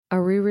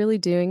Are we really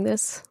doing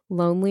this?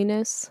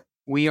 Loneliness?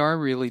 We are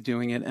really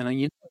doing it. And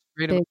what's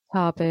great Big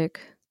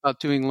topic. about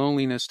doing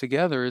loneliness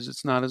together is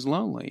it's not as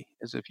lonely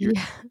as if you're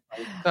Yeah. by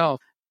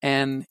yourself.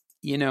 And,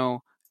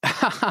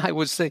 I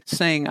was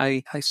saying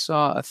I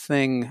saw a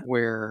thing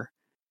where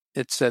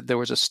it said there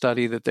was a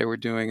study that they were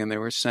doing, and they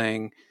were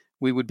saying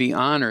we would be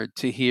honored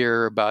to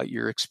hear about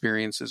your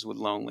experiences with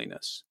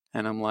loneliness.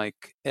 And I'm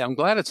like, I'm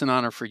glad it's an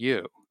honor for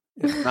you.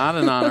 It's not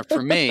an honor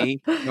for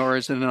me, nor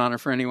is it an honor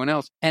for anyone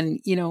else.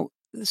 And,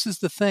 this is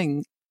the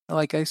thing.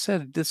 Like I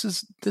said, this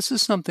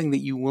is something that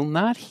you will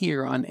not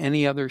hear on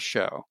any other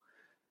show.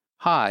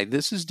 Hi,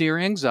 this is Dear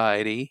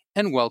Anxiety,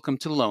 and welcome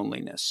to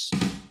Loneliness.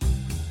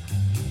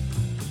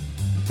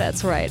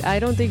 That's right. I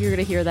don't think you're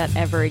going to hear that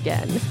ever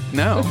again.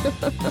 No,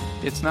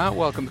 it's not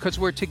welcome because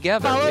we're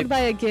together. Followed by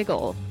a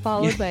giggle.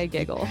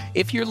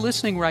 If you're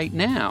listening right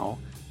now,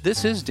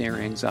 this is Dear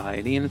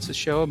Anxiety, and it's a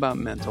show about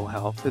mental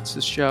health. It's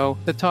a show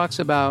that talks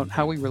about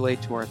how we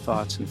relate to our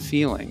thoughts and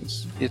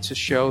feelings. It's a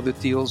show that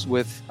deals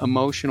with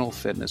emotional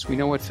fitness. We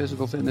know what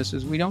physical fitness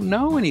is. We don't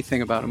know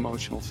anything about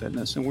emotional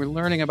fitness, and we're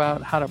learning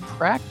about how to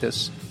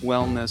practice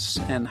wellness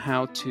and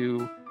how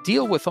to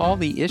deal with all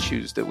the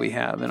issues that we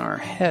have in our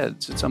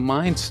heads. It's a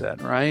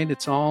mindset, right?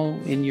 It's all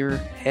in your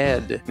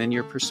head, in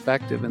your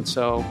perspective. And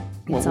so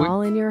it's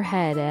all in your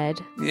head,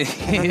 Ed.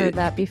 Ever heard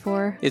that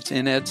before? It's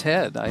in Ed's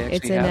head.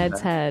 It's in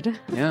Ed's head.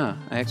 Yeah,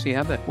 I actually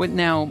have that.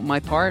 Now, my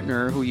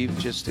partner, who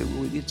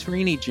it's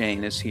Rini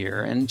Jane, is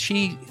here. And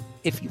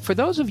for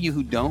those of you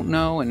who don't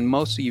know, and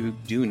most of you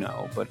do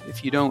know, but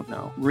if you don't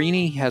know,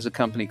 Rini has a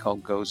company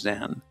called Go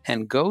Zen.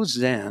 And Go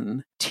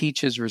Zen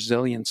teaches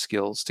resilience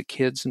skills to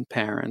kids and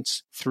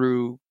parents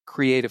through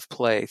creative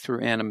play, through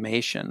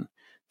animation,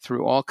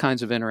 through all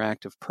kinds of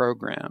interactive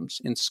programs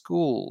in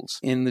schools,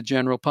 in the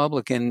general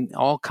public, in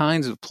all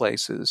kinds of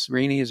places.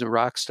 Rini is a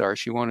rock star.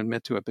 She won't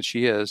admit to it, but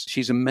she is.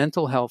 She's a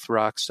mental health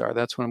rock star.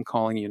 That's what I'm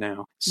calling you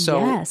now. So,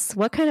 yes.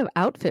 What kind of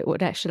outfit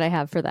should I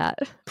have for that?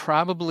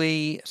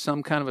 Probably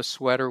some kind of a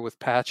sweater with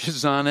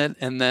patches on it,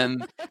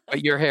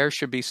 but your hair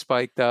should be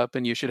spiked up,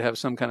 and you should have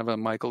some kind of a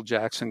Michael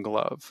Jackson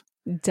glove.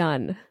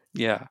 Done.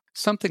 Yeah,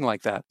 something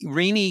like that.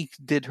 Rini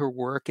did her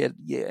work a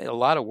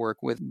lot of work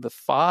with the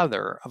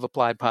father of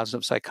applied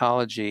positive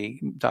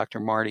psychology, Dr.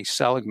 Martin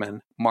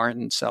Seligman.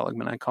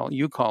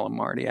 You call him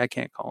Marty. I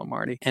can't call him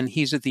Marty. And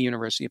he's at the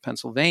University of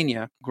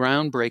Pennsylvania,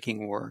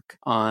 groundbreaking work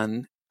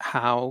on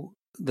how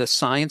the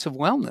science of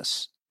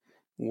wellness.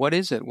 What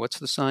is it? What's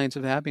the science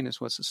of happiness?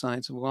 What's the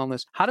science of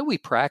wellness? How do we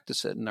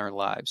practice it in our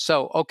lives?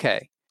 So,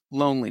 okay,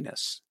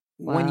 loneliness.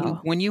 Wow.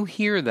 When you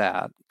hear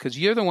that, because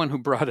you're the one who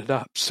brought it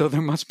up, so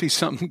there must be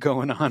something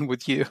going on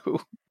with you.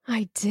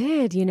 I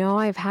did.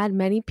 I've had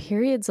many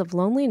periods of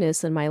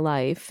loneliness in my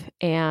life.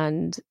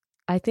 And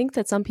I think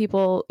that some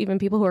people, even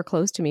people who are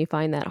close to me,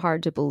 find that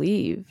hard to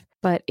believe.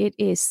 But it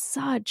is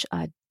such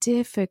a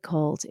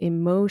difficult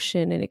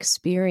emotion and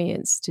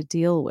experience to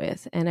deal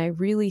with. And I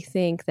really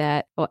think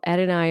that Ed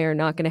and I are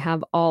not going to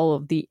have all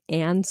of the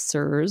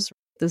answers.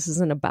 This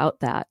isn't about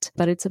that,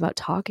 but it's about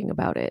talking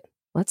about it.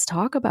 Let's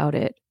talk about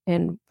it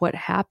and what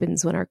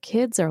happens when our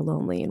kids are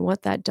lonely and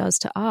what that does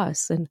to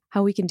us and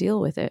how we can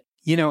deal with it.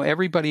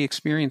 Everybody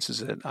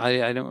experiences it.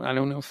 I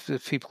don't know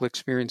if people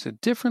experience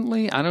it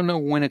differently. I don't know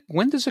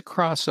when does it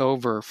cross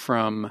over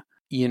from,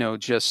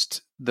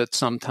 just that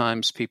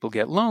sometimes people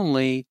get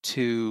lonely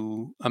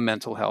to a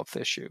mental health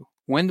issue.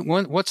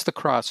 What's the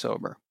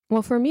crossover?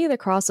 Well, for me, the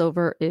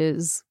crossover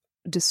is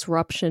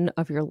disruption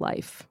of your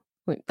life.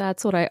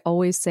 That's what I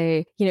always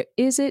say.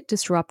 Is it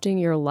disrupting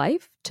your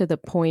life to the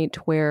point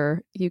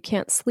where you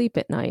can't sleep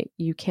at night,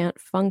 you can't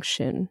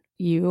function,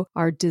 you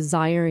are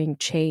desiring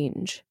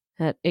change,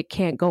 that it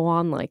can't go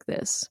on like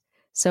this?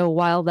 So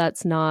while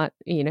that's not,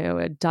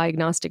 a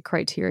diagnostic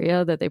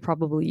criteria that they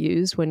probably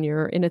use when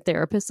you're in a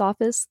therapist's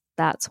office,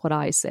 that's what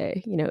I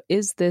say.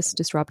 Is this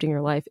disrupting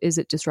your life? Is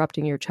it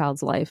disrupting your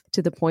child's life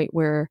to the point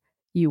where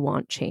you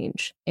want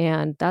change?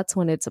 And that's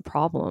when it's a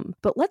problem.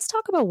 But let's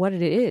talk about what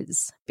it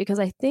is, because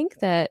I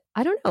think that,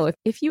 I don't know,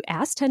 if you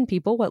ask 10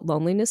 people what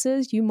loneliness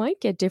is, you might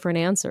get different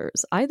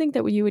answers. I think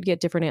that you would get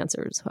different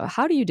answers.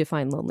 How do you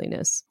define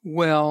loneliness?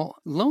 Well,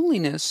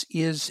 loneliness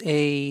is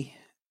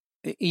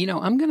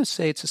I'm going to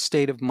say it's a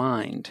state of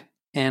mind.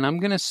 And I'm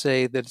going to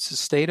say that it's a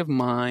state of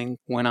mind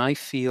when I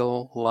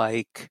feel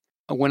like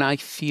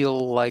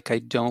I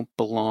don't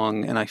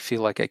belong, and I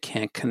feel like I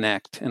can't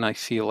connect, and I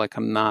feel like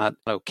I'm not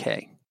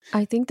okay.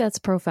 I think that's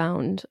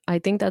profound. I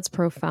think that's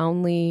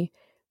profoundly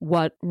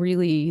what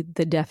really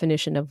the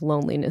definition of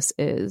loneliness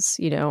is.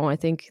 I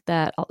think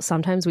that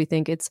sometimes we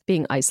think it's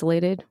being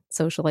isolated,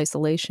 social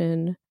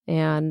isolation,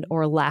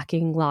 or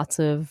lacking lots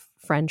of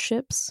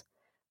friendships.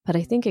 But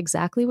I think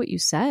exactly what you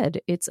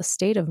said, it's a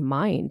state of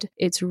mind.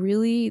 It's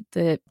really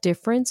the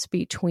difference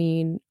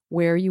between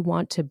where you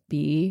want to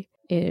be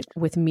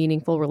with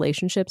meaningful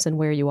relationships and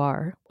where you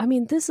are. I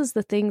mean, this is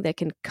the thing that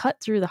can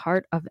cut through the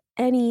heart of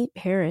any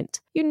parent.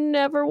 You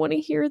never want to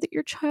hear that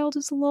your child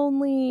is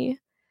lonely,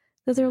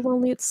 that they're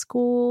lonely at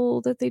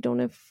school, that they don't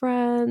have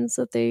friends,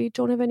 that they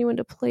don't have anyone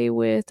to play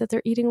with, that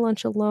they're eating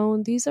lunch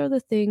alone. These are the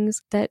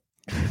things that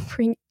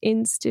bring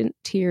instant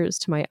tears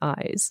to my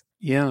eyes.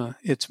 Yeah,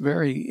 it's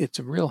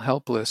a real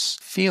helpless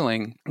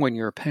feeling when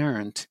you're a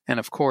parent. And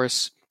of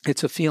course,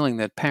 it's a feeling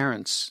that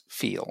parents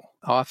feel.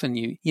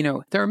 Often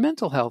there are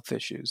mental health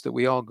issues that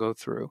we all go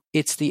through.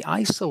 It's the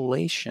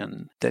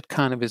isolation that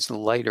kind of is the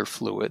lighter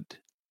fluid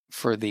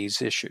for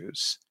these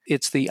issues.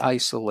 It's the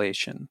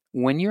isolation.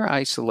 When you're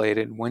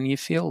isolated, when you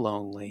feel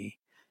lonely,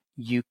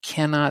 you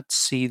cannot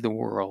see the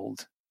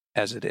world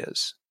as it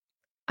is.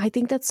 I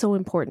think that's so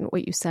important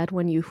what you said,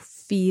 when you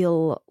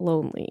feel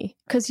lonely,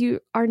 because you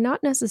are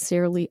not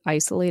necessarily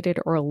isolated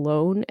or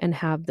alone and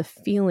have the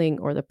feeling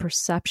or the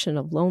perception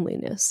of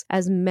loneliness.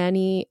 As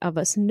many of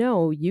us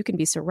know, you can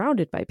be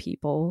surrounded by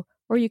people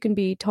or you can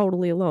be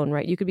totally alone,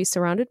 right? You could be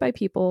surrounded by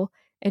people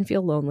and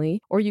feel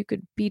lonely, or you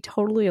could be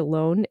totally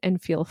alone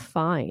and feel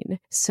fine.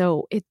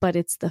 But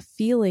it's the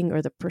feeling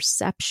or the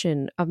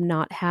perception of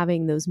not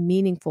having those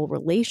meaningful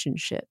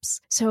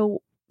relationships.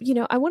 So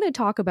I want to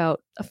talk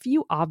about a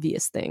few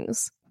obvious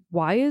things.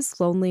 Why is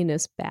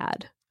loneliness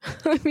bad?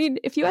 I mean,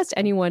 if you asked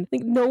anyone,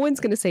 no one's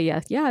going to say,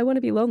 yeah, I want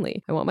to be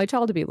lonely. I want my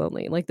child to be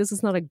lonely. This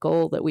is not a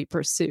goal that we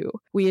pursue.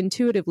 We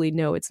intuitively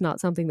know it's not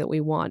something that we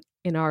want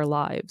in our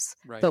lives.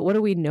 Right. But what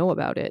do we know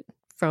about it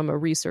from a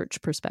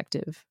research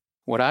perspective?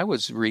 What I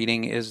was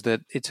reading is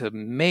that it's a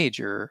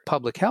major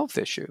public health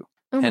issue.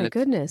 Oh my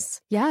goodness.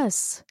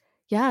 Yes.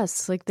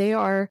 Yes, they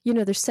are,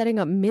 they're setting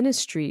up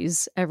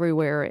ministries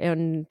everywhere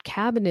and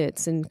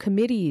cabinets and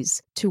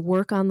committees to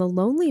work on the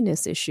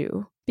loneliness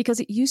issue, because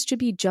it used to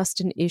be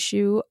just an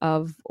issue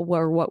of,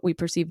 or what we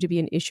perceive to be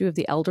an issue of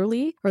the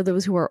elderly or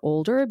those who are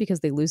older because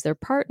they lose their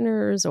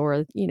partners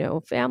or,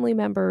 family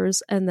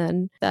members. And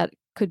then that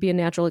could be a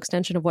natural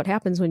extension of what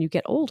happens when you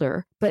get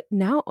older. But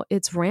now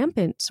it's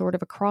rampant sort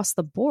of across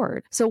the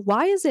board. So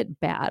why is it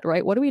bad,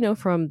 right? What do we know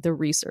from the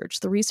research?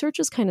 The research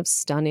is kind of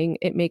stunning.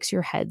 It makes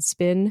your head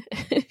spin.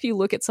 If you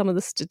look at some of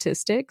the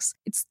statistics,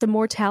 it's the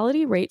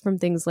mortality rate from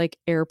things like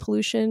air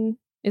pollution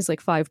is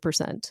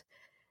 5%.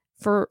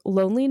 For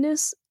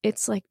loneliness,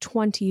 it's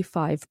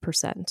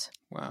 25%.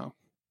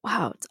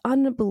 Wow, it's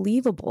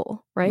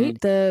unbelievable, right?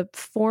 The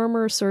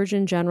former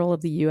Surgeon General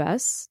of the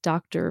US,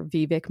 Dr.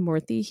 Vivek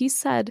Murthy, he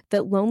said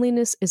that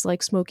loneliness is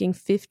like smoking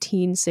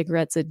 15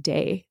 cigarettes a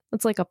day.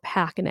 That's like a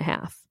pack and a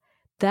half.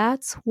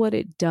 That's what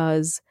it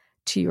does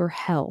to your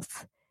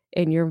health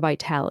and your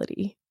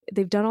vitality.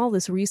 They've done all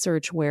this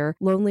research where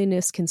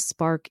loneliness can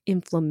spark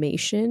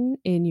inflammation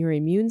in your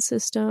immune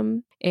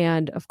system.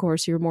 And of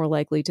course, you're more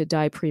likely to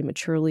die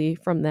prematurely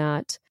from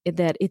that.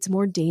 That it's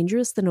more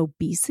dangerous than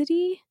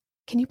obesity.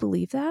 Can you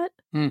believe that?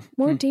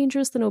 More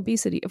dangerous than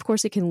obesity. Of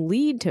course, it can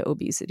lead to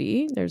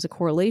obesity. There's a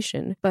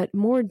correlation, but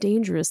more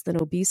dangerous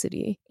than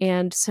obesity.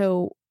 And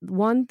so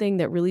one thing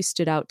that really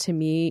stood out to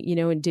me,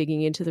 in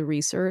digging into the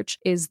research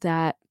is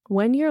that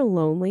when you're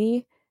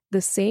lonely,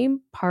 the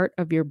same part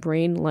of your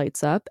brain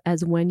lights up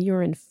as when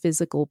you're in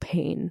physical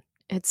pain.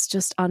 It's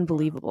just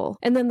unbelievable.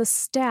 And then the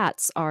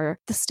stats are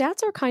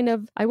kind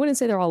of, I wouldn't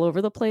say they're all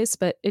over the place,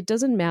 but it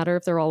doesn't matter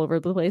if they're all over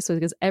the place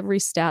because every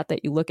stat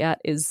that you look at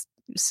is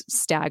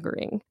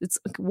staggering. It's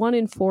 1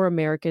 in 4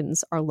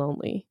 Americans are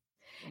lonely.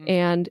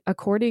 And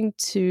according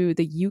to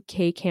the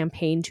UK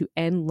campaign to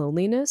end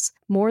loneliness,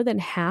 more than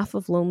half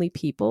of lonely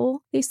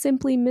people, they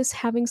simply miss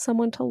having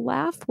someone to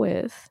laugh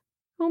with.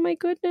 Oh my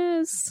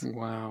goodness.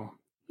 Wow.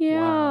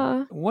 Yeah.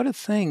 Wow. What a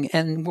thing.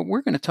 And what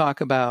we're going to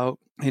talk about,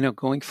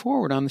 going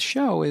forward on the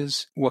show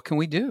is what can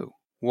we do?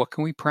 What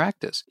can we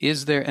practice?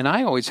 And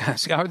I always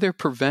ask, are there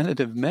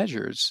preventative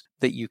measures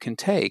that you can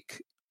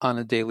take on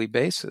a daily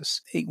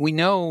basis? We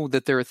know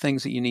that there are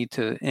things that you need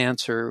to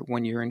answer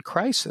when you're in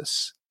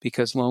crisis,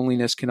 because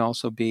loneliness can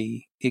also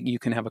be, you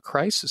can have a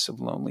crisis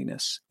of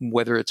loneliness,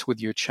 whether it's with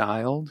your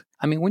child.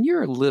 I mean, when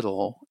you're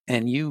little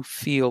and you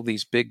feel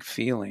these big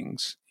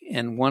feelings,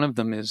 and one of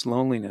them is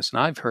loneliness,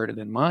 and I've heard it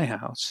in my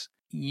house,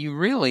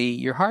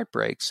 your heart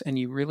breaks and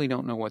you really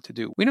don't know what to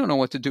do. We don't know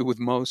what to do with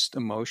most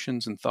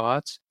emotions and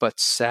thoughts,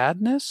 but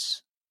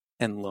sadness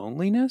and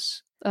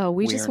loneliness, oh,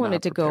 we just want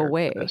it to go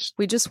away.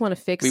 We just want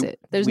to fix it.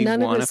 There's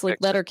none of this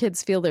let our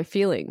kids feel their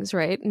feelings,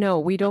 right? No,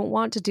 we don't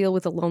want to deal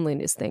with the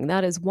loneliness thing.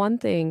 That is one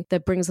thing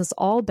that brings us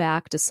all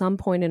back to some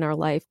point in our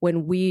life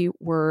when we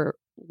were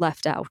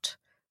left out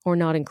or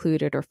not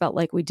included or felt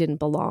like we didn't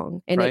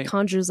belong. And It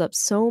conjures up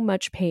so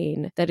much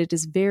pain that it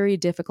is very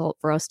difficult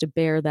for us to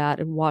bear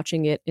that and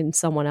watching it in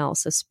someone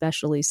else,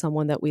 especially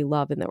someone that we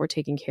love and that we're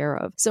taking care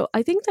of. So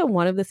I think that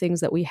one of the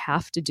things that we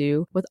have to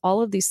do with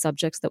all of these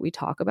subjects that we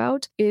talk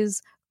about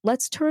is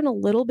let's turn a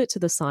little bit to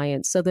the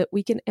science so that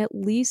we can at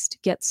least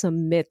get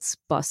some myths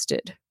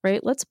busted,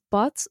 right? Let's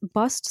bust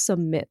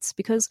some myths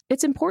because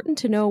it's important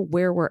to know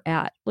where we're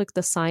at. Like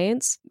the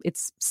science,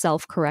 it's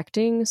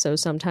self-correcting. So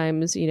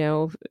sometimes,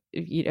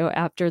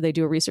 after they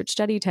do a research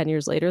study, 10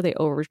 years later, they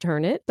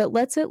overturn it. But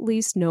let's at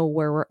least know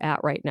where we're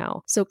at right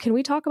now. So can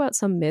we talk about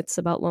some myths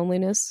about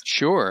loneliness?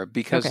 Sure,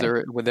 because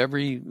with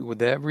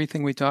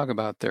everything we talk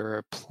about, there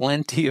are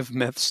plenty of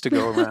myths to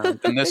go around.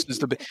 And this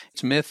is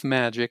it's myth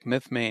magic,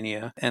 myth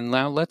mania. And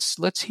now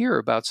let's hear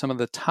about some of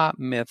the top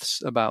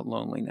myths about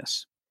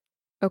loneliness.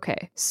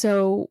 Okay,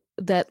 so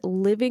that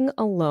living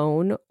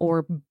alone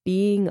or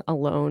being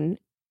alone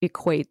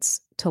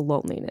equates to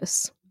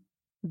loneliness.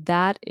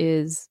 That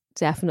is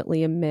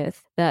definitely a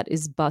myth that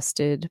is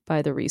busted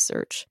by the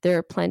research. There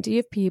are plenty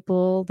of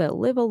people that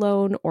live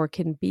alone or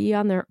can be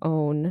on their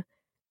own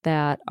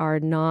that are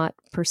not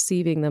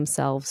perceiving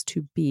themselves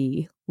to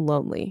be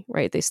lonely,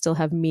 right? They still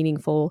have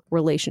meaningful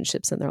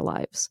relationships in their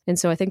lives. And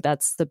so I think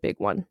that's the big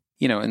one.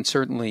 And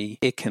certainly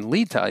it can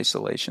lead to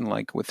isolation,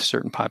 like with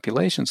certain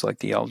populations, like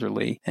the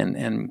elderly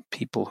and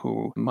people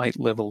who might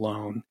live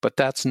alone. But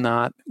that's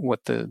not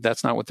what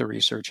the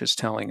research is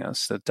telling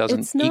us. That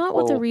doesn't It's not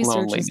what the research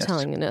loneliness. is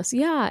telling us.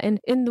 Yeah.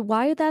 And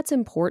why that's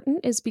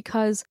important is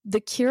because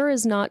the cure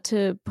is not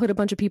to put a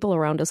bunch of people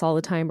around us all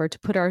the time or to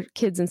put our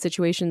kids in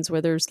situations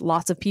where there's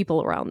lots of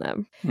people around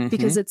them. Mm-hmm.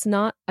 Because it's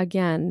not,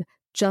 again,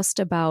 just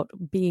about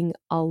being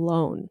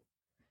alone.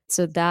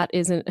 So that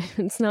isn't,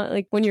 it's not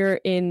like when you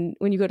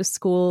go to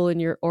school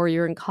and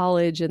you're in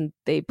college and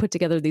they put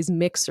together these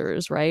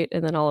mixers, right?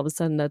 And then all of a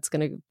sudden that's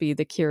going to be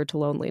the cure to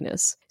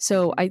loneliness.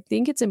 So I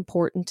think it's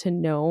important to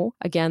know,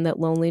 again, that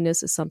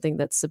loneliness is something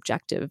that's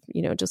subjective,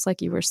 just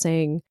like you were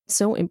saying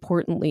so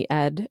importantly,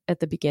 Ed, at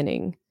the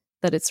beginning,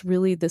 that it's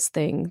really this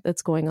thing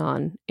that's going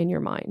on in your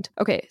mind.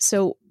 Okay,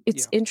 so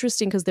it's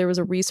interesting because there was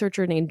a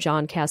researcher named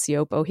John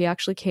Cacioppo. He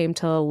actually came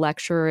to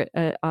lecture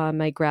at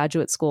my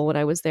graduate school when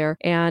I was there.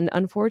 And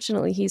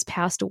unfortunately, he's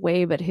passed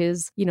away, but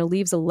his,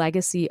 leaves a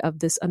legacy of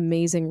this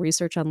amazing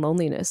research on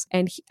loneliness.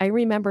 And I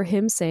remember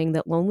him saying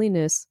that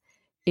loneliness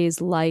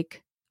is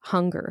like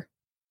hunger.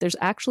 There's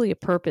actually a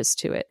purpose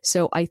to it.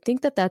 So I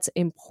think that that's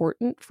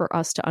important for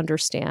us to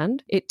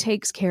understand. It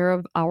takes care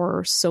of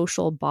our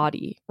social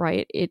body,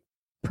 right? It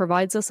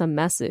provides us a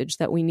message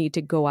that we need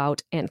to go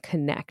out and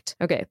connect.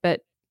 Okay,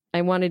 but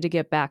I wanted to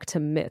get back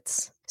to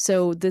myths.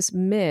 So this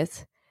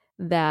myth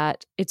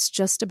that it's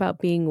just about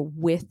being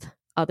with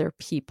other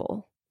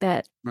people.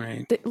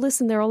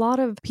 Listen, there are a lot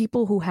of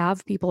people who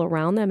have people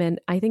around them. And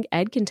I think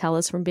Ed can tell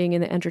us from being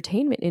in the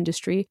entertainment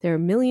industry, there are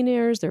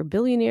millionaires, there are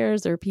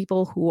billionaires, there are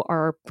people who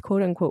are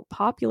quote unquote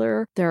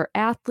popular. There are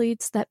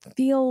athletes that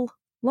feel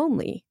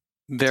lonely.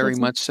 Very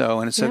much so.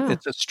 And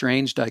it's a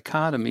strange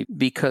dichotomy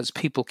because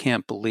people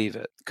can't believe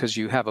it because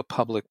you have a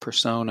public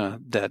persona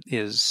that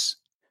is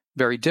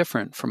very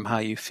different from how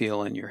you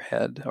feel in your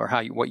head or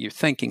what you're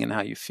thinking and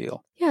how you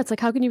feel. Yeah, it's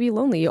like, how can you be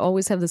lonely? You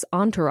always have this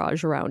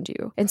entourage around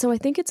you. And so I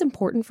think it's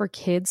important for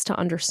kids to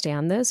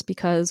understand this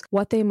because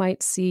what they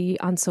might see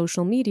on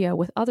social media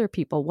with other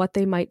people, what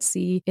they might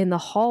see in the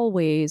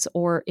hallways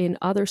or in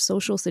other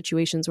social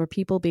situations where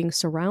people being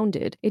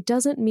surrounded, it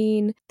doesn't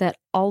mean that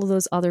all of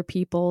those other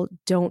people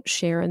don't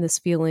share in this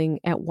feeling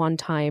at one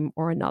time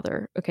or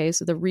another. Okay,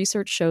 so the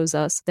research shows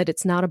us that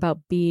it's not about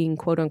being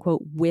quote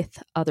unquote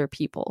with other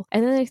people.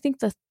 And then I think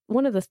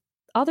one of the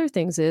other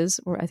things is,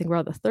 or I think we're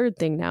on the third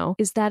thing now,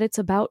 is that it's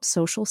about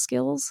social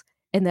skills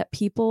and that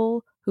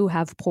people who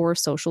have poor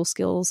social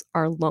skills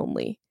are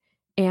lonely.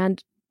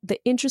 And the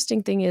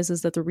interesting thing is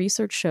that the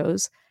research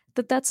shows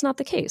that that's not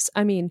the case.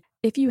 I mean,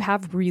 if you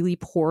have really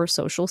poor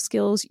social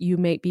skills, you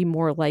may be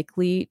more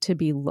likely to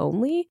be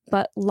lonely,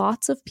 but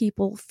lots of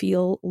people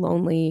feel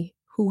lonely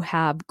who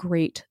have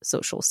great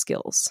social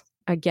skills.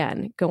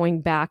 Again,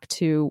 going back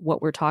to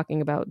what we're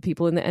talking about,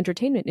 people in the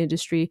entertainment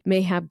industry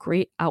may have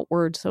great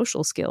outward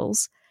social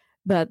skills,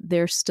 but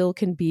there still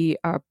can be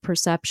a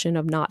perception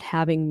of not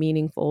having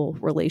meaningful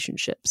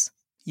relationships.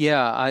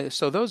 Yeah,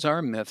 so those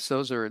are myths.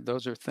 Those are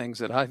things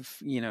that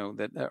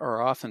that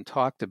are often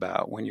talked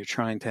about when you're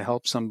trying to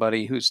help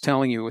somebody who's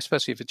telling you,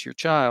 especially if it's your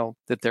child,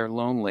 that they're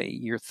lonely.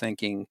 You're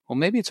thinking, well,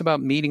 maybe it's about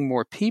meeting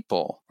more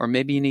people, or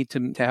maybe you need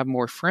to have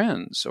more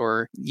friends,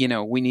 or,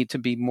 we need to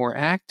be more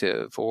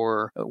active,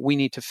 or we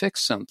need to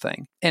fix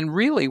something. And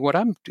really what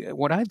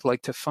I'd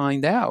like to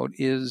find out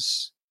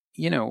is,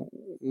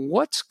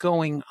 what's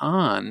going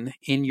on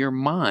in your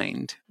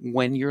mind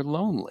when you're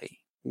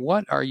lonely?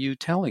 What are you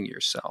telling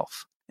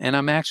yourself? And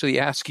I'm actually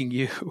asking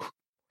you.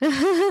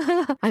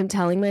 I'm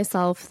telling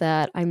myself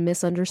that I'm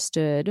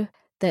misunderstood,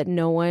 that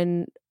no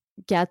one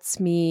gets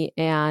me.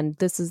 And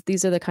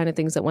these are the kind of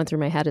things that went through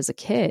my head as a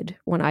kid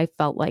when I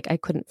felt like I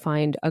couldn't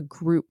find a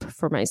group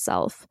for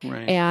myself.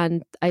 Right.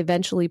 And I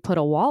eventually put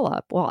a wall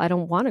up. Well, I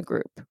don't want a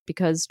group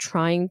because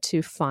trying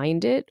to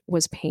find it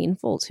was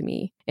painful to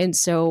me. And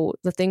so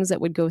the things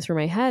that would go through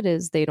my head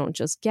is they don't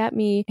just get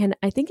me. And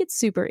I think it's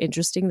super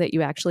interesting that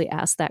you actually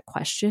asked that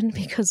question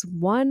because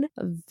one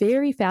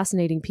very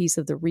fascinating piece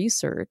of the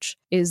research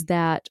is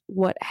that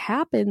what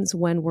happens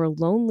when we're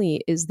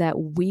lonely is that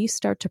we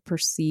start to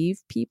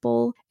perceive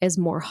people as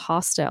more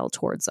hostile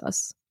towards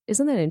us.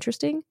 Isn't that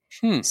interesting?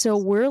 So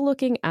we're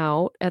looking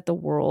out at the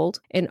world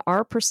and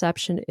our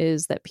perception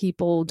is that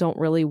people don't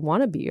really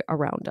want to be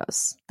around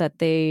us, that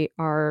they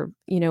are,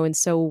 and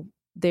so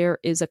there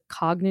is a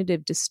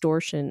cognitive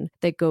distortion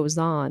that goes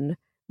on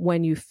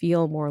when you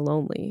feel more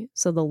lonely.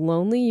 So the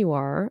lonely you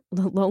are,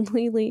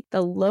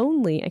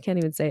 I can't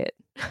even say it.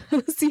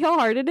 See how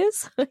hard it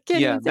is? I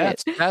can't even say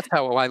it. That's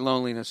why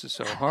loneliness is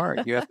so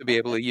hard. You have to be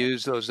able to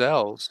use those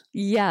L's.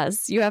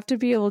 Yes, you have to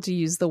be able to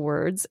use the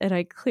words, and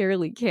I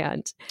clearly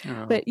can't.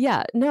 But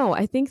yeah, no,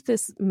 I think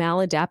this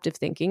maladaptive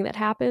thinking that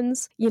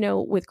happens,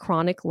 with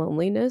chronic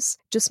loneliness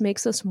just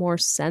makes us more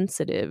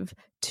sensitive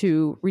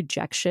to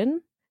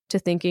rejection, to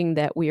thinking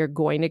that we are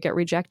going to get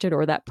rejected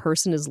or that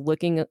person is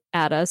looking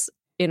at us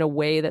in a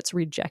way that's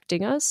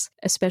rejecting us,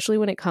 especially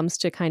when it comes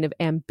to kind of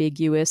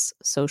ambiguous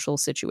social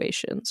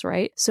situations,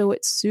 right? So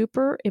it's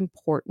super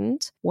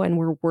important when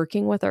we're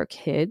working with our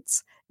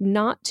kids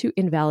not to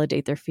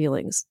invalidate their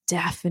feelings.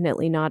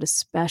 Definitely not,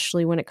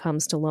 especially when it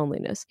comes to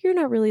loneliness. You're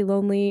not really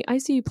lonely. I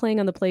see you playing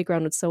on the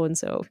playground with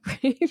so-and-so.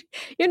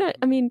 You're not,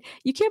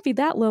 you can't be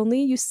that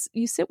lonely.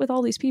 You sit with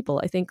all these people.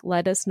 I think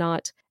let us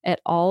not at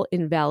all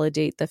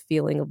invalidate the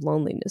feeling of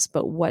loneliness.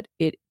 But what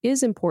it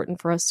is important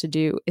for us to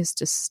do is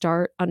to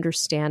start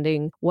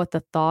understanding what the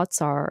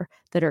thoughts are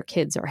that our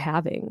kids are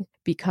having.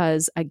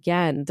 Because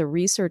again, the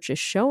research is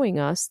showing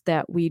us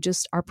that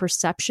our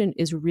perception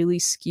is really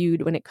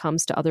skewed when it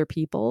comes to other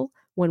people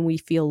when we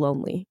feel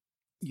lonely.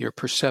 Your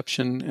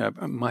perception,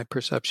 my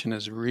perception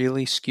is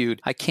really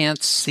skewed. I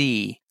can't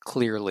see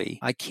clearly.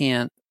 I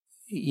can't,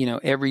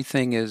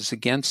 everything is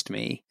against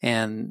me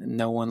and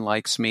no one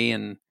likes me.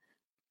 And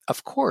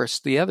of course,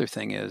 the other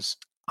thing is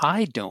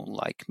I don't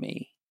like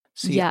me.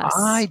 See, yes.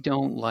 I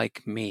don't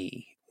like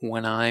me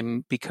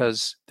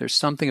because there's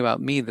something about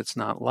me that's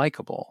not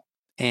likable.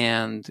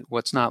 And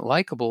what's not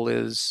likable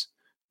is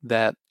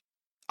that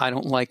I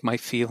don't like my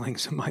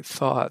feelings and my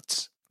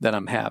thoughts that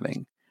I'm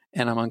having,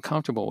 and I'm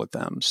uncomfortable with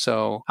them.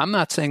 So I'm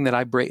not saying that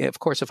of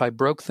course, if I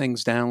broke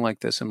things down like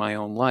this in my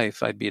own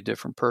life, I'd be a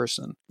different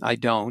person. I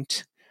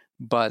don't,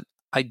 but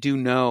I do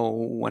know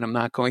when I'm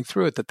not going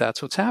through it that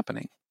that's what's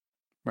happening,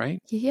 right?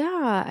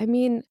 Yeah.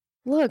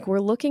 Look, we're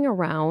looking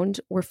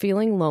around, we're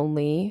feeling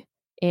lonely.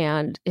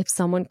 And if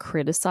someone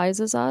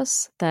criticizes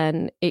us,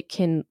 then it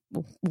can,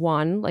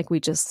 one, like we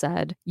just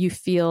said, you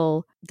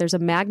feel there's a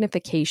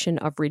magnification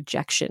of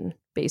rejection,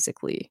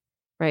 basically,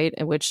 right?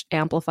 And which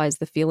amplifies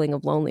the feeling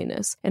of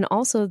loneliness. And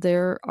also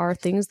there are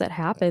things that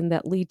happen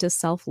that lead to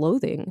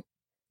self-loathing.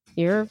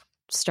 You're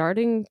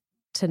starting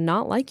to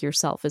not like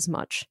yourself as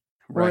much.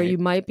 Right. Or you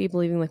might be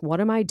believing like, what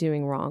am I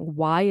doing wrong?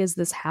 Why is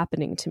this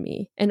happening to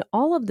me? And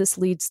all of this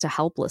leads to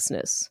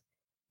helplessness.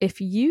 If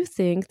you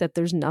think that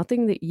there's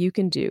nothing that you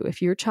can do,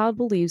 if your child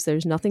believes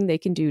there's nothing they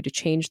can do to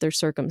change their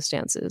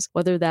circumstances,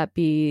 whether that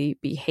be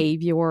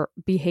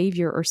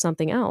behavior or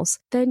something else,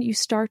 then you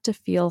start to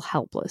feel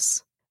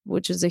helpless,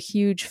 which is a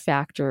huge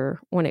factor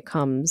when it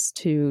comes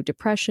to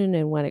depression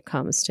and when it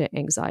comes to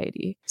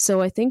anxiety. So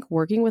I think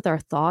working with our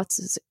thoughts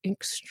is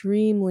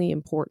extremely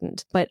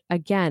important. But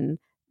again,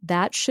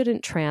 that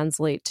shouldn't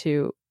translate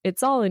to,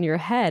 it's all in your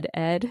head,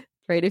 Ed.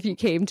 Right? If you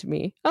came to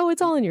me,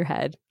 it's all in your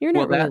head. You're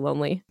not really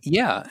lonely.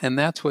 Yeah. And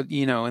that's what,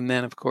 and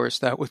then of course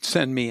that would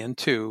send me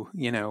into,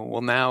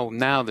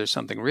 now there's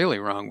something really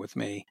wrong with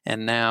me.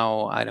 And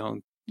now I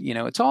don't,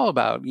 it's all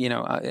about,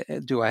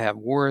 do I have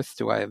worth?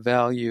 Do I have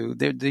value?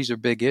 These are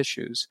big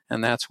issues.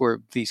 And that's where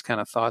these kind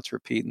of thoughts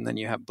repeat. And then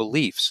you have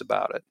beliefs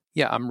about it.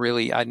 Yeah,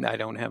 I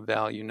don't have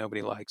value.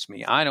 Nobody likes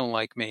me. I don't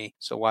like me.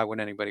 So why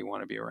would anybody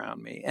want to be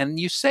around me? And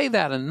you say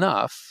that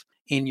enough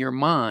in your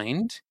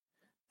mind.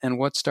 And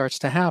what starts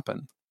to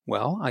happen?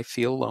 Well, I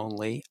feel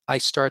lonely. I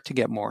start to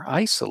get more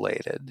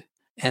isolated.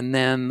 And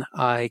then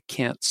I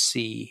can't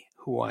see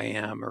who I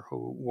am or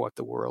what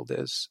the world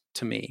is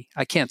to me.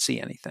 I can't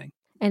see anything.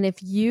 And if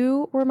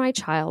you were my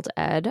child,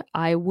 Ed,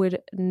 I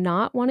would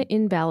not want to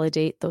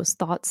invalidate those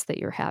thoughts that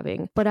you're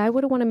having, but I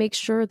would want to make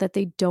sure that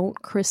they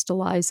don't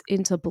crystallize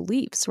into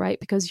beliefs, right?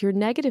 Because your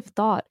negative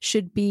thought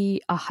should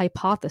be a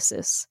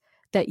hypothesis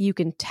that you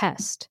can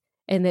test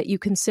and that you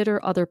consider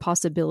other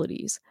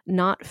possibilities,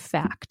 not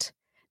fact.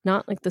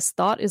 Not like this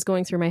thought is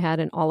going through my head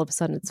and all of a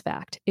sudden it's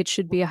fact. It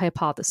should be a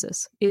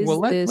hypothesis. Is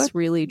this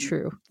really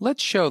true?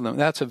 Let's show them.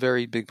 That's a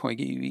very big point.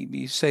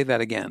 You say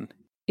that again.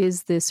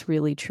 Is this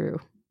really true?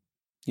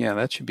 Yeah,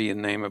 that should be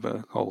the name of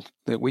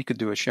that we could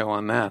do a show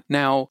on that.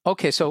 Now,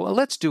 okay, so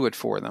let's do it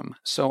for them.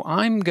 So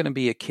I'm going to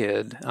be a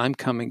kid. I'm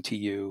coming to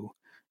you.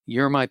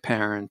 You're my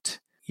parent.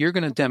 You're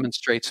going to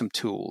demonstrate some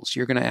tools.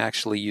 You're going to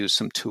actually use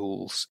some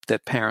tools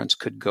that parents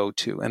could go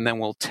to, and then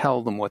we'll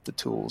tell them what the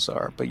tools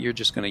are, but you're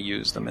just going to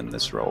use them in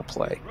this role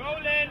play.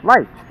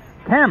 Lights,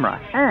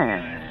 camera,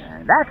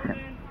 and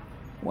action.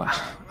 Wow,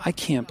 I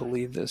can't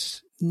believe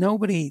this.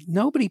 Nobody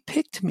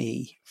picked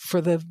me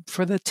for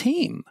the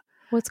team.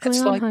 What's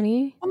going on,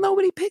 honey? Well,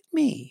 nobody picked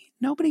me.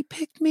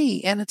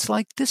 And it's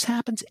like this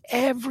happens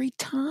every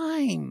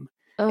time.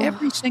 Ugh.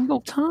 Every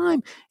single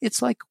time.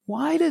 It's like,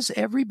 why does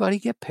everybody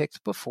get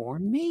picked before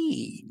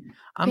me?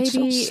 I'm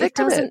so sick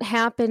of it. It doesn't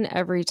happen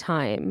every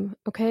time.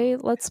 Okay?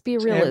 Let's be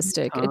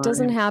realistic. It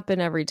doesn't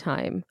happen every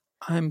time.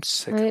 I'm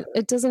sick of it.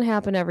 It doesn't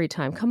happen every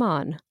time. Come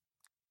on.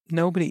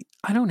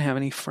 I don't have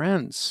any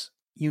friends.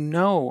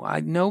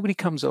 Nobody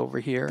comes over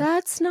here.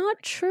 That's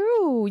not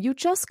true. You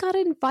just got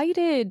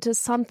invited to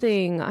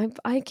something.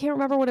 I can't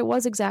remember what it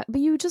was exactly,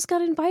 but you just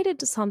got invited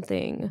to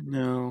something.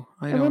 No,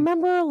 I And don't.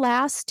 remember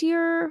last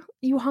year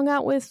you hung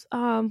out with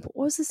what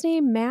was his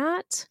name?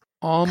 Matt?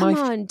 Come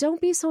on, don't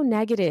be so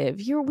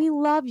negative. We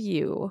love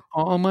you.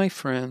 All my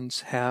friends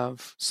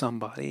have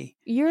somebody.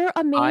 You're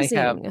amazing.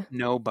 I have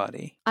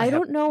nobody. I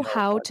don't know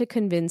how to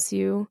convince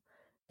you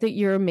that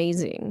you're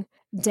amazing.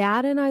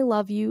 Dad and I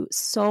love you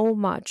so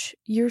much.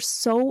 You're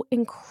so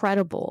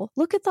incredible.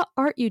 Look at the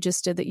art you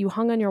just did that you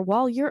hung on your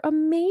wall. You're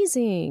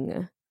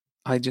amazing.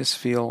 I just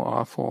feel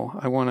awful.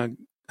 I want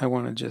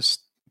to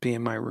just be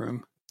in my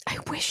room. I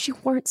wish you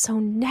weren't so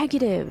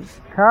negative.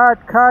 Cut.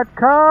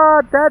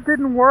 That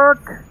didn't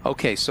work.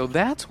 Okay, so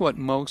that's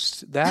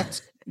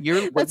That's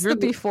the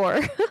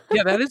before.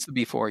 Yeah, that is the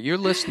before. You're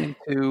listening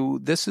to,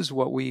 this is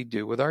what we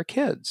do with our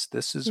kids.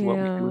 This is what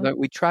we do. That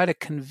we try to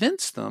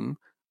convince them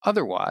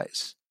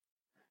otherwise.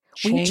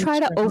 We try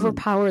to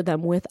overpower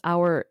them with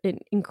our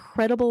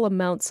incredible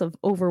amounts of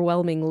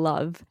overwhelming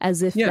love,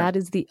 as if that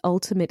is the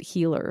ultimate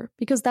healer.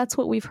 Because that's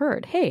what we've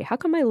heard. Hey, how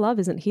come my love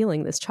isn't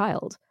healing this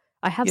child?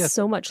 I have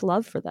so much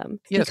love for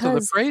them. Yeah, so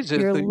the phrase is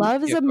your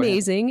love is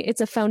amazing.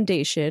 It's a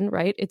foundation,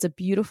 right? It's a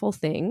beautiful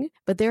thing,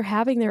 but they're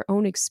having their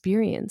own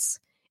experience,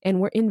 and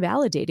we're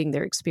invalidating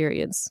their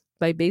experience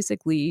by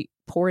basically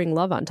pouring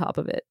love on top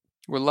of it.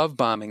 We're love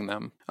bombing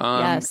them.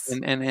 Yes.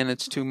 And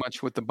it's too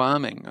much with the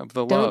bombing of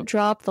the love. Don't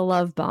drop the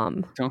love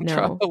bomb. Don't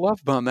drop the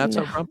love bomb. That's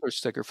our bumper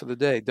sticker for the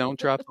day. Don't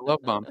drop the love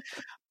bomb.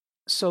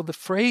 So the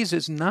phrase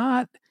is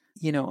not,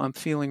 I'm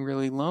feeling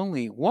really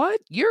lonely.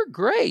 What? You're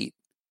great.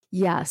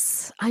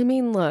 Yes. I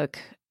mean, look,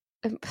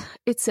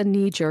 it's a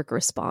knee-jerk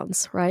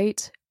response,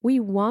 right? We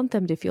want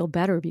them to feel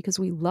better because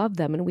we love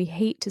them and we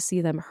hate to see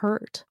them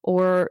hurt.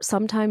 Or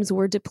sometimes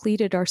we're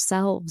depleted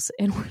ourselves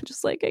and we're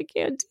just like, I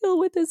can't deal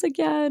with this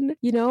again,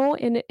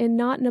 and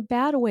not in a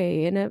bad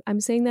way. And I'm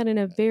saying that in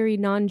a very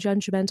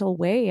non-judgmental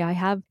way. I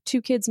have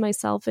 2 kids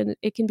myself and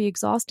it can be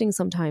exhausting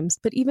sometimes.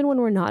 But even when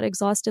we're not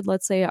exhausted,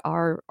 let's say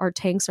our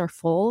tanks are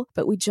full,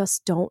 but we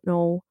just don't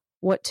know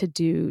what to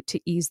do to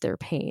ease their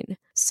pain.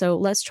 So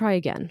let's try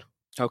again.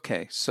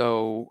 Okay.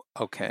 So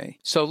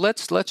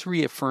let's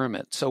reaffirm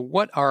it. So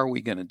what are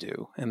we going to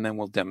do? And then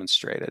we'll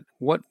demonstrate it.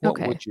 What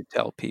would you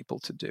tell people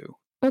to do?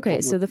 Okay.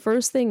 So the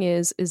first thing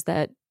is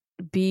that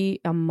be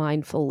a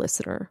mindful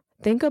listener.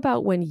 Think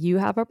about when you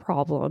have a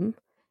problem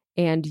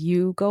and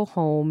you go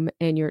home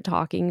and you're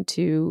talking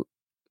to,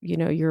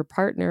 your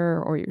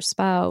partner or your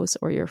spouse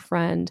or your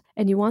friend,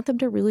 and you want them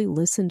to really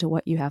listen to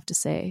what you have to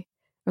say.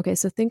 Okay.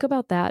 So think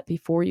about that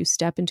before you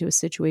step into a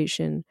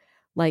situation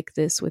like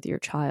this with your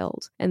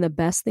child. And the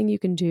best thing you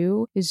can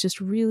do is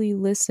just really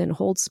listen,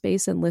 hold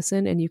space and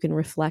listen, and you can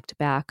reflect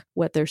back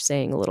what they're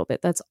saying a little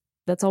bit.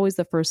 That's always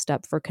the first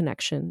step for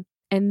connection.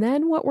 And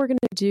then what we're going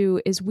to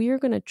do is we are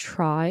going to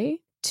try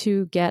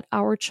to get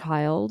our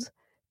child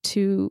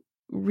to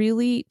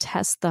really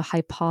test the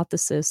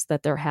hypothesis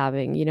that they're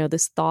having.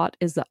 This thought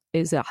is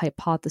a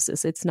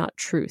hypothesis. It's not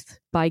truth,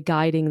 by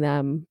guiding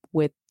them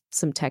with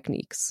some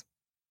techniques.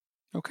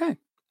 Okay.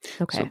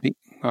 So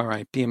all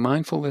right. Be a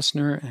mindful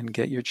listener and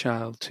get your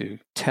child to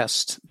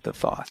test the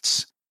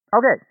thoughts.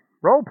 Okay.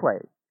 Role play.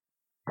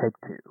 Take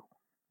 2.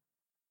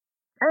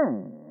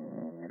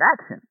 And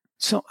action.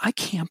 So I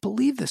can't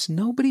believe this.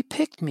 Nobody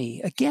picked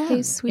me again.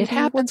 Hey, sweetie, it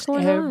happens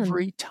what's going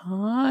every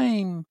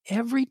time.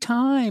 Every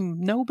time.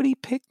 Nobody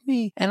picked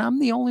me. And I'm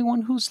the only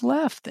one who's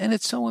left. And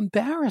it's so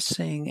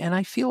embarrassing. And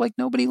I feel like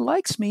nobody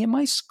likes me in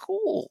my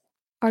school.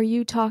 Are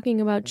you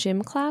talking about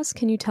gym class?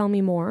 Can you tell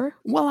me more?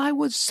 Well, I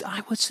was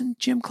in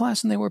gym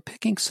class and they were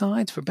picking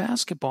sides for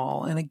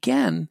basketball. And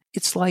again,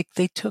 it's like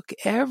they took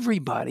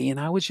everybody and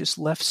I was just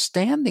left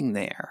standing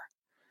there.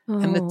 Oh.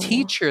 And the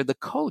teacher, the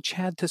coach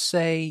had to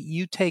say,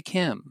 you take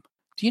him.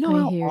 Do you know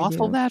how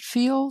awful that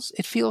feels?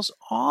 It feels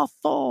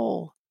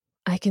awful.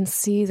 I can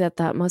see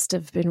that must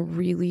have been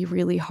really,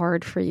 really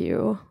hard for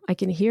you. I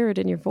can hear it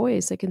in your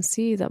voice. I can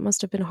see that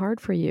must have been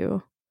hard for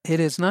you. It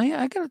is. And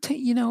I got to tell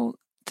you,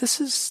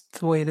 this is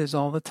the way it is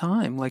all the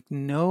time. Like,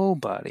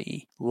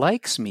 nobody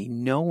likes me.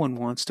 No one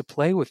wants to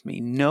play with me.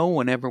 No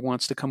one ever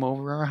wants to come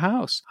over our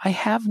house. I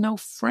have no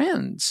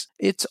friends.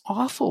 It's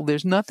awful.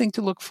 There's nothing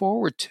to look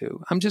forward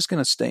to. I'm just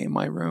going to stay in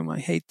my room. I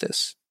hate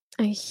this.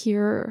 I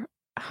hear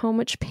how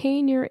much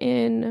pain you're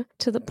in,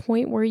 to the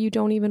point where you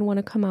don't even want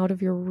to come out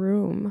of your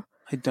room.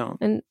 I don't.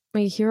 And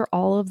I hear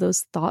all of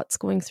those thoughts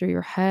going through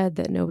your head,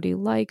 that nobody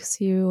likes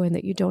you and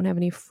that you don't have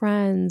any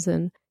friends,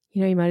 and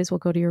you might as well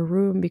go to your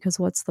room because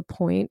what's the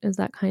point? Is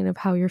that kind of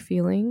how you're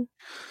feeling?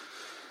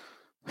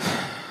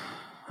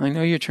 I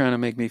know you're trying to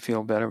make me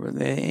feel better, but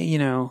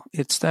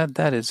it's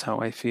that is how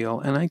I feel.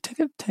 And I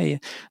gotta tell you,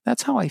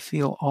 that's how I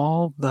feel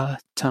all the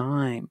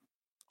time.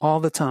 All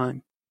the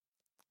time.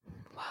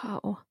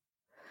 Wow.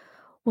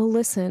 Well,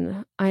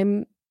 listen,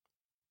 I'm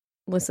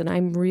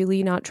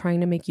really not trying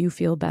to make you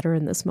feel better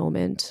in this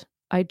moment.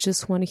 I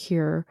just want to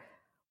hear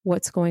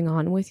what's going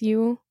on with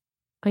you.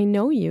 I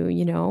know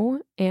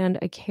you, and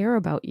I care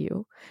about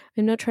you.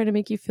 I'm not trying to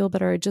make you feel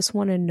better. I just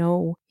want to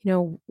know,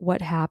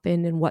 what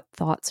happened and what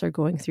thoughts are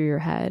going through your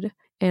head.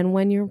 And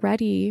when you're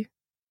ready,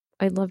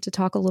 I'd love to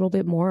talk a little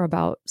bit more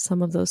about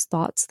some of those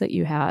thoughts that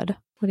you had.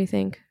 What do you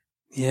think?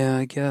 Yeah,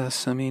 I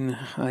guess. I mean,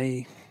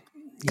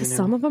 Because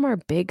some of them are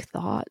big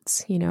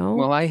thoughts,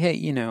 Well, I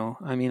hate,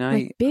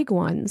 like big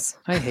ones.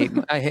 I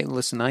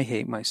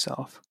hate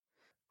myself.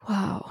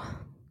 Wow.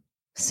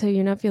 So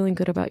you're not feeling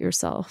good about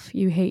yourself.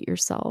 You hate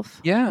yourself.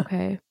 Yeah.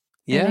 Okay.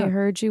 Yeah. And I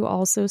heard you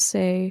also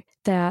say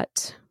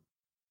that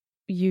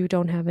you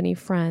don't have any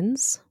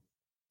friends,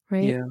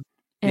 right? Yeah.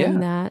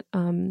 And that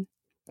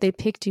they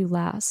picked you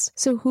last.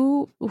 So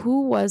who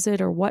was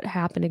it, or what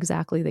happened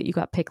exactly that you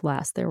got picked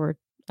last?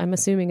 I'm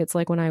assuming it's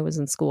like when I was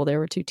in school, there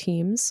were 2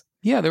 teams.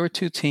 Yeah, there were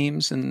 2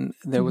 teams, and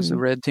there was the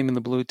red team and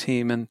the blue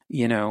team, and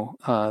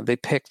they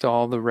picked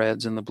all the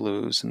reds and the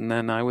blues, and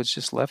then I was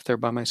just left there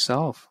by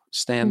myself,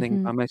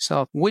 standing by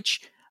myself,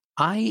 which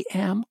I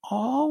am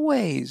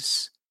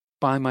always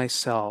by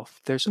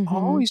myself. There's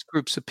always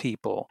groups of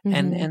people,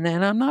 and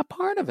then I'm not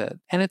part of it,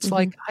 and it's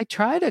like I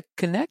try to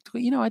connect.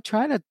 I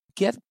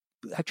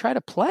try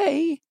to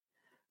play,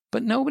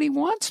 but nobody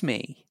wants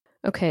me.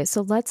 Okay,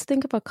 so let's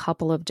think of a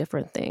couple of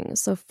different things.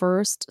 So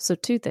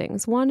 2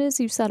 things. One is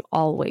you said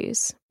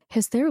always.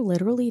 Has there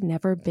literally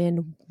never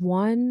been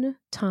one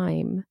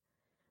time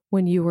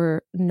when you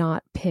were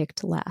not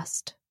picked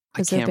last?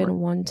 Has there been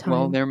one time?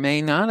 Well, there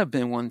may not have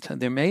been one time.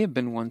 There may have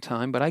been one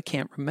time, but I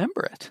can't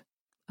remember it.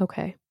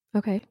 Okay,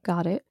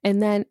 got it.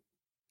 And then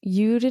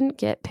you didn't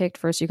get picked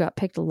first. You got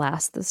picked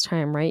last this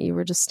time, right? You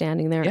were just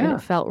standing there and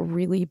it felt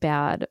really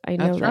bad. I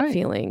know that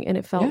feeling, and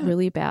it felt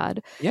really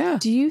bad. Yeah.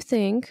 Do you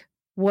think...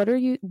 What do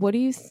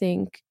you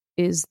think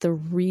is the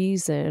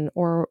reason,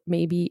 or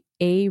maybe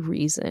a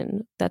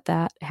reason,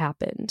 that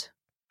happened?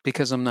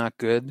 Because I'm not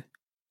good.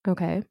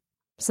 Okay.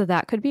 So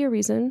that could be a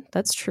reason.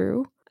 That's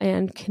true.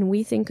 And can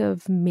we think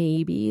of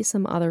maybe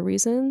some other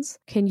reasons?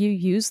 Can you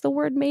use the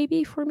word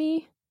maybe for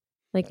me?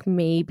 Like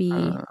maybe,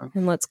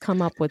 and let's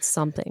come up with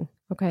something.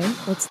 Okay.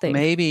 Let's think.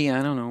 Maybe,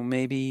 I don't know,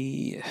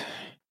 maybe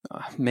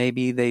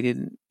they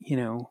didn't,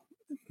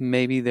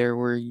 maybe they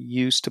were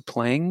used to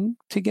playing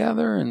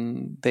together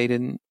and they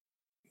didn't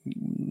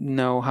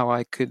know how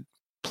I could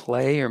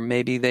play, or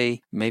maybe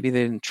they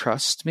didn't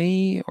trust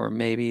me, or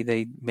maybe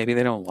they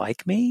don't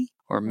like me,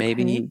 or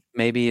maybe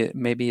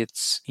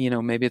it's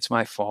maybe it's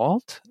my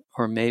fault,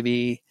 or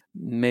maybe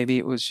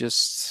it was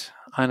just,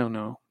 I don't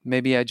know,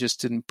 maybe I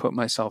just didn't put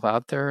myself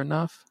out there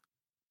enough.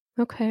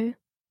 Okay,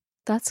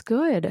 that's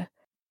good.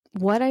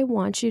 What I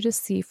want you to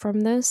see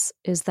from this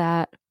is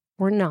that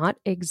we're not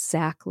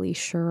exactly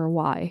sure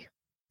why.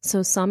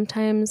 So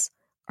sometimes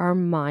our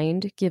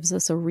mind gives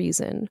us a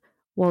reason.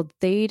 Well,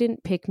 they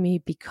didn't pick me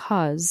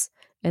because,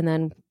 and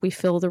then we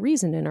fill the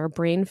reason in. Our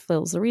brain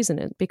fills the reason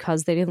in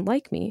because they didn't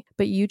like me.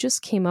 But you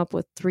just came up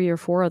with 3 or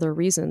 4 other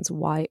reasons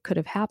why it could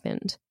have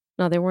happened.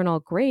 Now, they weren't all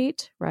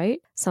great, right?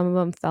 Some of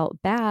them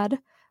felt bad,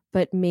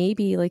 but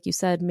maybe, like you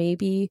said,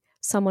 maybe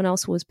someone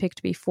else was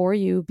picked before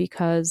you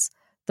because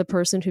the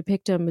person who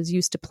picked him is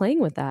used to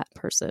playing with that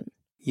person.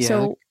 Yeah.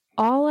 So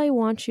all I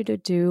want you to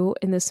do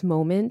in this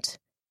moment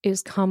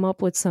is come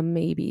up with some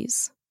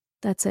maybes.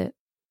 That's it.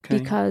 Okay.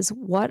 Because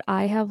what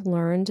I have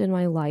learned in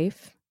my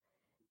life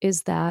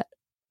is that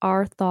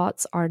our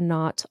thoughts are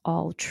not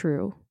all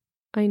true.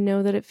 I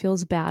know that it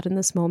feels bad in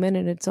this moment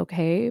and it's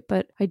okay,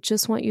 but I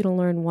just want you to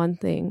learn one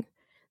thing,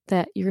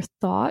 that your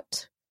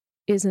thought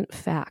isn't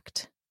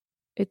fact.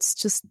 It's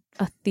just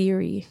a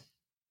theory.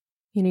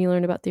 You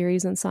learn about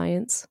theories in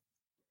science.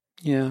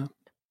 Yeah.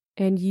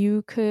 And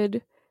you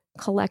could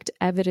collect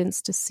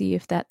evidence to see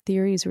if that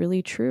theory is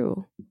really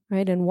true,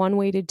 right? And one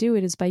way to do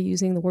it is by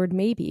using the word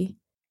maybe.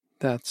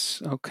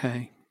 That's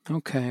okay.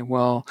 Okay,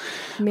 well,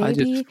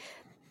 maybe,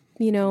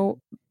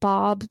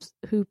 Bob,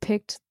 who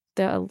picked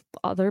the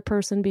other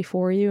person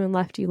before you and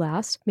left you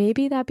last,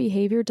 maybe that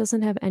behavior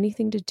doesn't have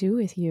anything to do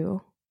with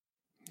you.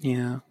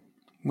 Yeah.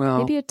 Well,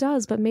 maybe it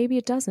does, but maybe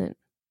it doesn't.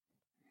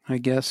 I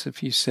guess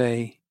if you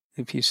say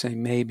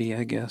maybe,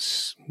 I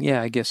guess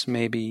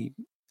maybe,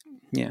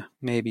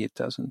 maybe it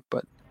doesn't,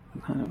 but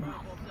I don't know.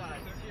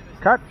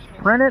 Cut,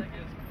 print it,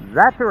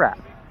 that's a wrap.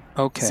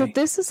 Okay. So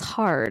this is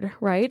hard,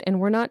 right? And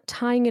we're not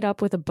tying it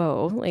up with a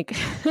bow. Like,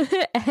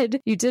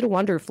 Ed, you did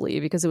wonderfully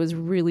because it was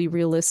really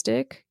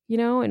realistic,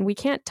 and we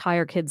can't tie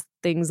our kids'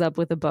 things up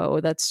with a bow.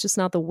 That's just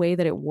not the way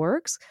that it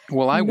works.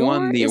 Well, I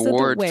won the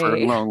award for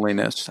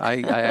loneliness.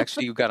 I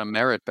actually got a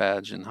merit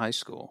badge in high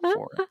school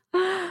for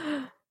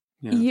it.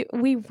 Yeah.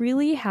 We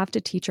really have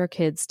to teach our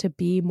kids to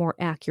be more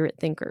accurate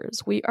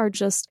thinkers. We are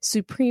just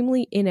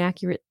supremely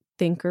inaccurate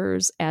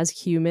thinkers as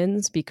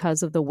humans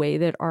because of the way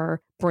that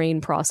our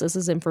brain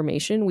processes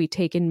information. We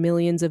take in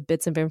millions of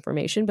bits of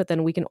information, but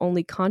then we can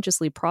only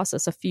consciously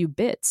process a few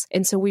bits.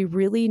 And so we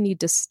really need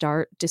to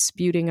start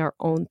disputing our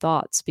own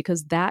thoughts,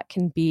 because that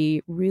can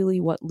be really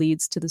what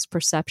leads to this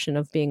perception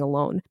of being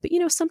alone. But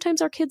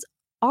sometimes our kids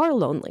are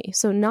lonely.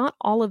 So not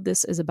all of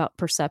this is about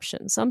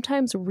perception.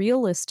 Sometimes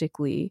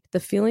realistically, the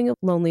feeling of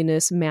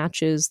loneliness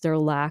matches their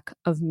lack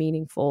of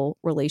meaningful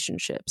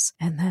relationships.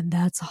 And then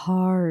that's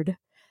hard.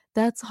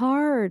 That's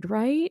hard,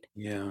 right?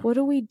 Yeah. What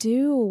do we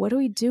do? What do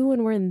we do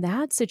when we're in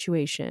that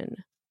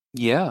situation?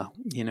 Yeah,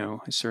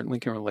 I certainly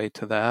can relate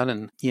to that.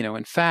 And,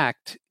 in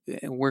fact,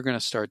 we're going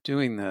to start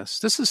doing this.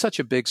 This is such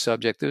a big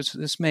subject.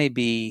 This may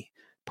be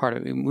part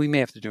of it. We may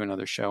have to do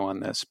another show on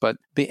this.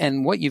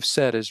 And what you've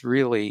said is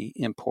really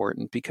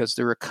important because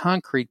there are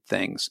concrete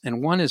things.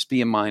 And one is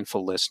be a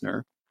mindful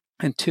listener.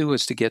 And two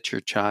is to get your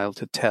child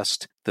to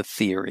test the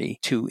theory,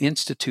 to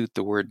institute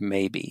the word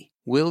maybe.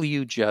 Will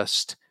you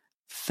just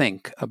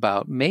think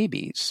about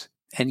maybes?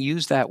 And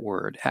use that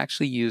word,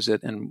 actually use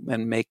it and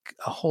make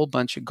a whole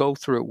bunch go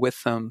through it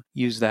with them,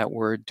 use that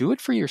word, do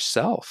it for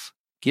yourself.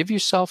 Give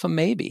yourself a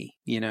maybe,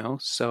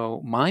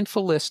 So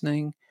mindful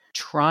listening,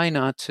 try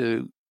not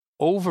to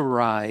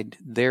override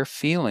their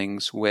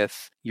feelings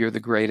with, you're the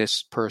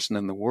greatest person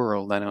in the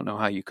world. I don't know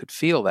how you could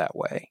feel that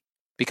way,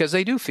 because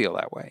they do feel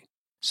that way.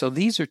 So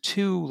these are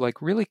two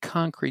really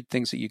concrete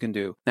things that you can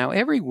do. Now,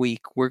 every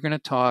week we're going to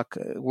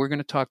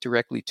talk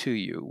directly to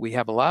you. We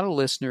have a lot of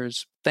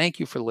listeners. Thank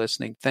you for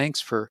listening. Thanks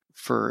for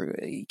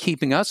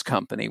keeping us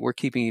company. We're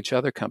keeping each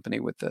other company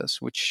with this,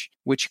 which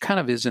kind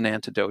of is an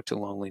antidote to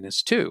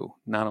loneliness too.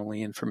 Not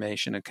only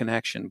information and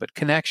connection, but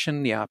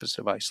connection, the opposite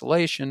of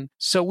isolation.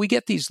 So we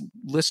get these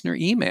listener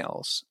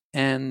emails,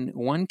 and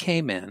one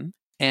came in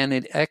and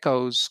it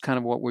echoes kind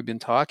of what we've been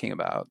talking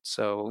about.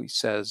 So he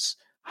says,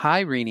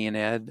 "Hi, Rini and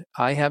Ed.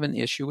 I have an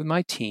issue with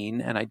my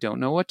teen and I don't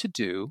know what to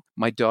do.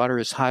 My daughter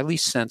is highly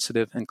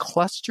sensitive and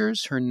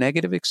clusters her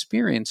negative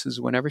experiences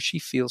whenever she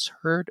feels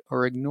hurt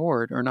or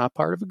ignored or not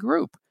part of a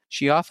group.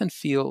 She often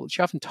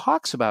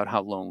talks about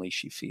how lonely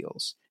she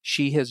feels.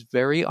 She has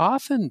very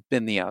often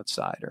been the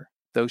outsider,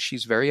 though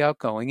she's very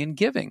outgoing and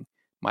giving.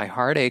 My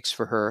heart aches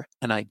for her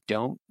and I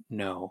don't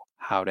know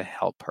how to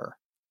help her."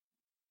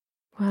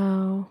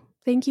 Wow.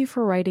 Thank you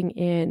for writing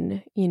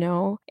in,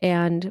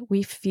 and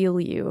we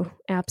feel you.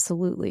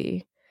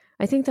 Absolutely.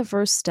 I think the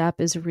first step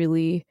is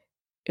really,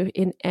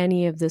 in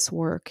any of this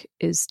work,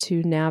 is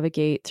to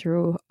navigate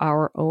through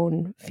our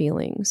own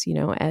feelings,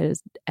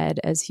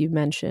 as you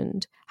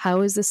mentioned.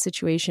 How is this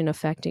situation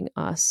affecting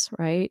us,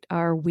 right?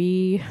 Are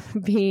we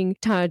being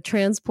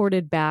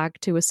transported back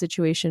to a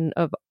situation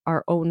of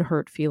our own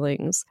hurt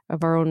feelings,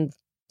 of our own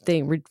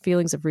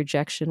feelings of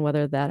rejection,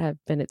 whether that have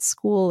been at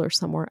school or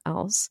somewhere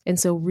else? And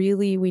so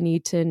really we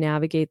need to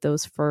navigate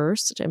those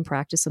first and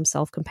practice some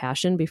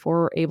self-compassion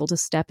before we're able to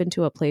step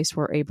into a place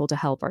where we're able to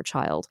help our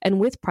child. And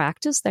with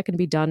practice, that can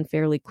be done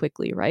fairly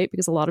quickly, right?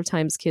 Because a lot of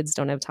times kids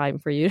don't have time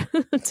for you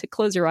to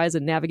close your eyes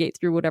and navigate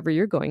through whatever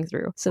you're going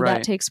through. So Right.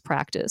 That takes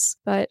practice.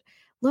 But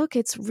look,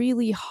 it's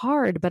really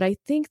hard. But I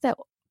think that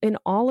in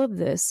all of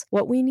this,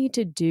 what we need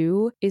to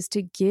do is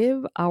to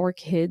give our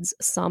kids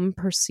some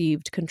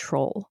perceived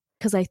control.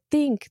 Because I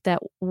think that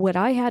what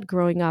I had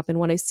growing up and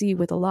what I see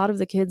with a lot of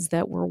the kids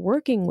that we're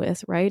working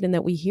with, right, and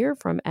that we hear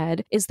from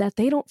Ed, is that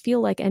they don't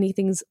feel like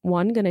anything's,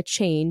 one, going to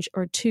change,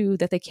 or two,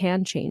 that they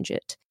can change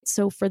it.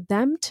 So for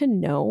them to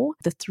know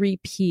the 3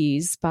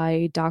 Ps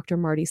by Dr.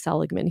 Marty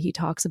Seligman, he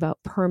talks about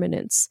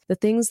permanence, the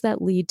things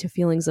that lead to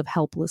feelings of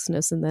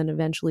helplessness and then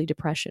eventually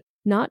depression.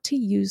 Not to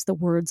use the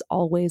words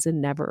always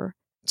and never,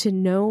 to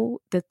know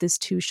that this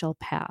too shall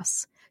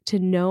pass, to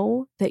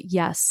know that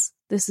yes,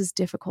 this is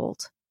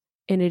difficult.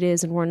 And it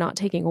is, and we're not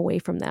taking away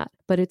from that,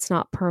 but it's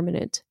not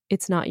permanent.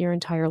 It's not your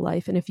entire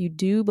life. And if you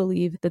do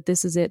believe that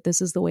this is it,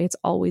 this is the way it's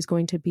always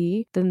going to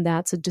be, then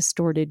that's a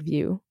distorted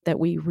view that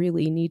we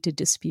really need to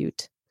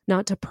dispute.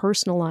 Not to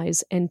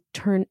personalize and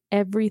turn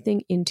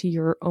everything into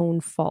your own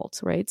fault,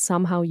 right?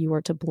 Somehow you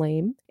are to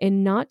blame,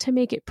 and not to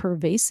make it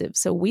pervasive.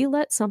 So we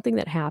let something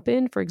that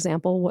happened, for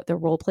example, what the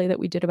role play that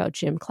we did about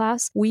gym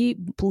class, we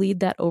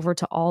bleed that over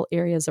to all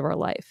areas of our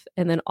life.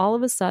 And then all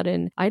of a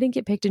sudden, I didn't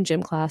get picked in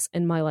gym class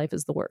and my life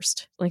is the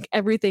worst. Like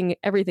everything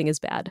is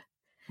bad.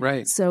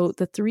 Right. So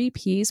the 3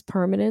 Ps,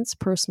 permanence,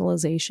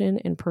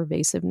 personalization, and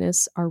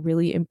pervasiveness, are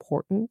really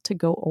important to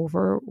go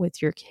over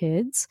with your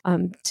kids,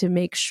 to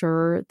make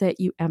sure that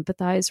you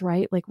empathize,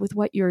 right? Like with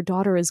what your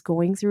daughter is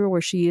going through,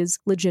 where she is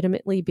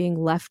legitimately being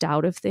left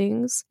out of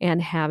things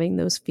and having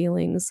those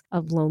feelings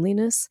of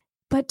loneliness.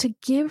 But to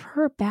give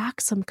her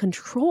back some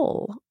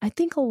control. I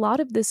think a lot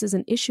of this is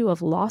an issue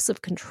of loss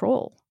of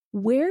control.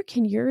 Where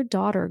can your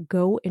daughter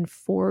go and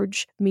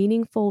forge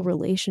meaningful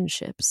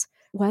relationships?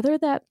 Whether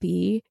that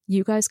be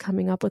you guys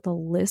coming up with a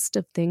list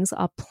of things,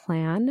 a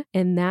plan,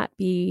 and that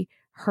be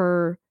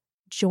her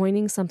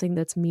joining something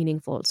that's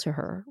meaningful to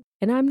her.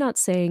 And I'm not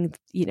saying,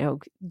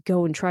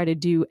 go and try to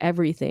do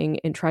everything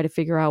and try to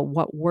figure out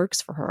what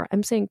works for her.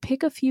 I'm saying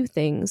pick a few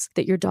things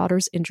that your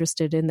daughter's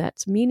interested in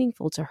that's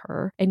meaningful to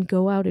her and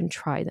go out and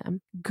try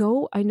them.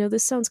 I know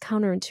this sounds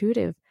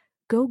counterintuitive,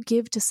 go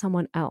give to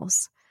someone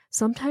else.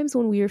 Sometimes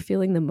when we are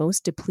feeling the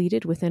most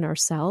depleted within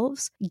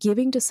ourselves,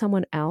 giving to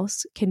someone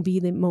else can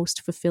be the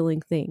most fulfilling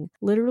thing.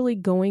 Literally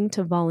going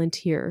to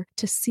volunteer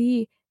to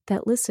see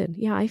that, listen,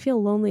 yeah, I feel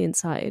lonely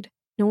inside.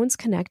 No one's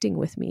connecting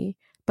with me.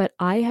 but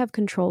I have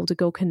control to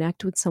go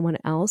connect with someone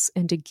else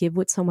and to give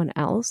with someone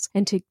else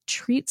and to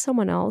treat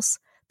someone else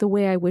the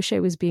way I wish I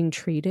was being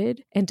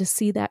treated and to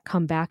see that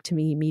come back to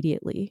me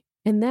immediately.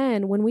 And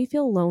then when we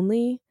feel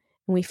lonely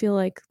and we feel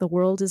like the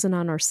world isn't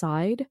on our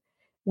side,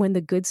 when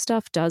the good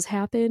stuff does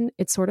happen,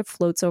 it sort of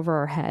floats over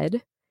our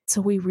head.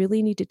 So we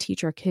really need to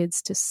teach our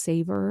kids to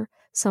savor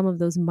some of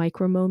those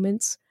micro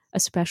moments,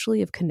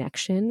 especially of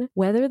connection,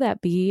 whether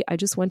that be, I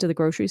just went to the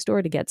grocery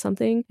store to get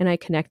something and I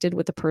connected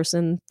with the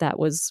person that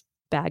was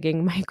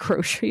bagging my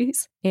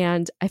groceries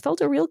and I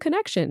felt a real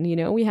connection. You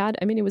know,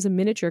 it was a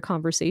miniature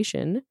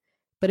conversation,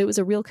 but it was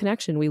a real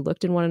connection. We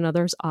looked in one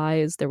another's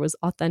eyes. There was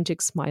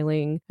authentic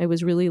smiling. I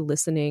was really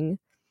listening.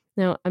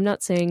 Now, I'm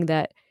not saying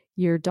that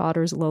your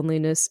daughter's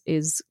loneliness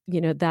is,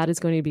 that is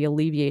going to be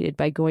alleviated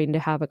by going to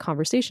have a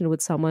conversation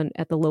with someone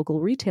at the local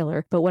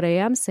retailer. But what I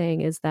am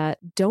saying is that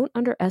don't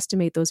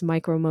underestimate those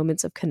micro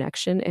moments of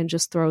connection and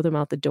just throw them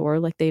out the door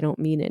like they don't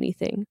mean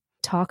anything.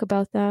 Talk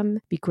about them,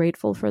 be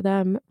grateful for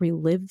them,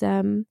 relive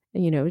them,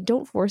 and,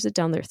 don't force it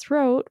down their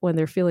throat when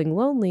they're feeling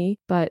lonely,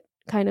 but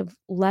kind of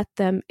let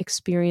them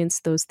experience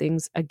those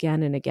things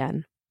again and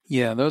again.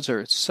 Yeah, those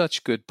are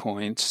such good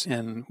points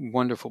and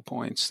wonderful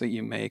points that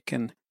you make.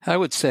 And I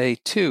would say,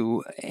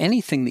 too,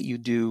 anything that you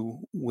do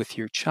with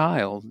your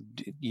child,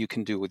 you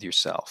can do with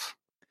yourself.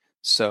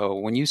 So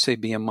when you say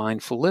be a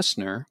mindful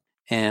listener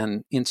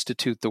and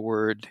institute the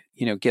word,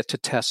 get to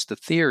test the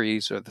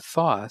theories or the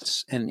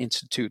thoughts and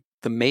institute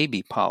the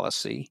maybe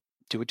policy,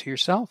 do it to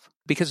yourself.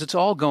 Because it's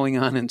all going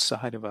on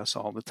inside of us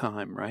all the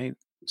time, right?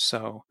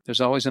 So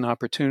there's always an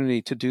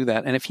opportunity to do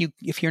that. And if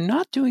you're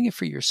not doing it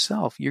for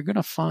yourself, you're going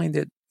to find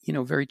it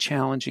very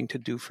challenging to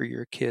do for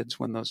your kids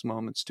when those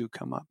moments do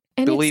come up.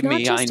 And Believe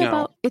me, I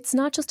know. It's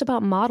not just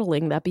about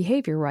modeling that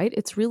behavior, right?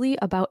 It's really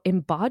about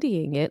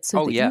embodying it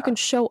so that you can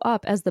show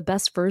up as the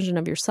best version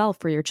of yourself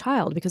for your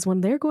child. Because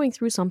when they're going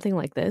through something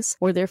like this,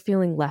 or they're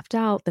feeling left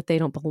out, that they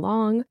don't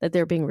belong, that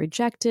they're being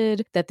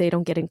rejected, that they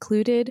don't get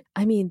included,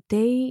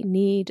 they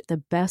need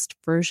the best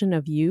version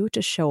of you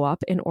to show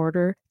up in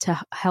order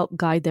to help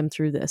guide them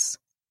through this.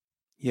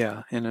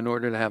 Yeah. And in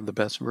order to have the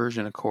best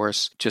version, of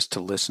course, just to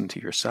listen to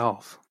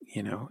yourself,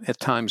 at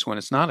times when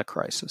it's not a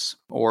crisis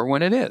or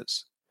when it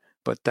is.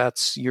 But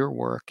that's your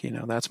work,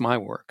 that's my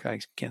work. I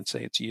can't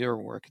say it's your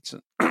work.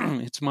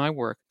 It's my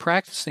work.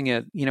 Practicing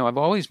it, I've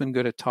always been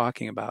good at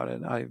talking about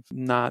it. I've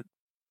not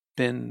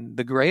been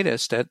the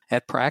greatest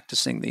at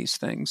practicing these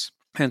things.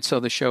 And so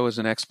the show is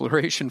an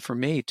exploration for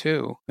me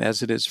too,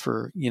 as it is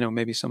for,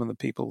 maybe some of the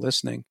people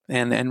listening.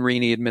 And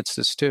Rini admits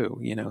this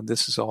too.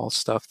 This is all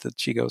stuff that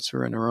she goes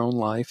through in her own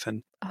life.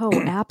 And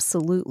oh,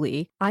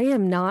 absolutely. I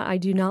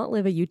do not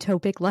live a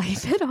utopic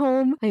life at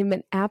home. I'm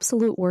an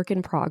absolute work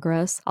in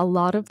progress. A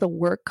lot of the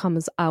work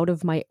comes out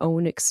of my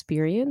own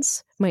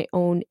experience, my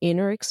own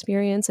inner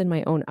experience and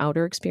my own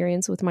outer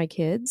experience with my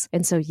kids.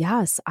 And so,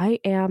 yes, I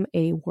am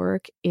a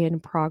work in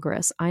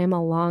progress. I am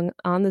along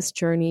on this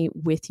journey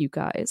with you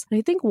guys. And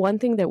I think one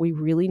thing that we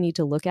really need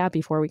to look at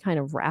before we kind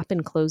of wrap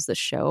and close the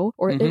show,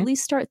 or at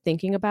least start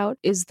thinking about,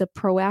 is the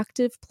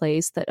proactive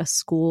place that a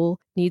school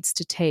needs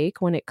to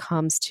take when it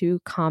comes to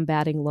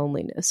combating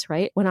loneliness,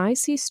 right? When I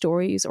see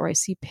stories or I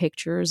see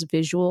pictures,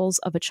 visuals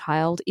of a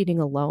child eating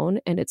alone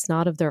and it's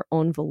not of their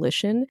own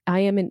volition, I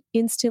am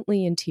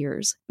instantly in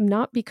tears,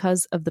 not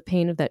because of the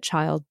pain of that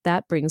child,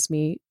 that brings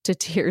me to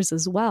tears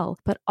as well,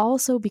 but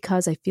also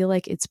because I feel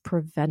like it's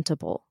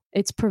preventable.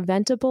 It's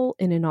preventable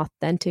in an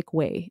authentic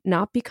way,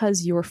 not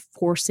because you're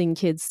forcing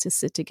kids to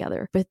sit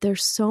together, but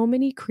there's so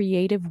many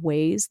creative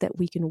ways that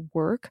we can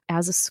work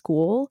as a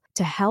school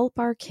to help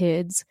our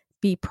kids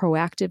be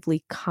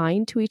proactively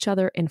kind to each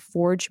other and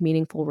forge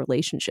meaningful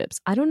relationships.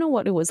 I don't know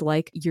what it was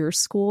like your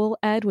school,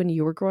 Ed, when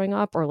you were growing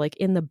up, or like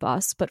in the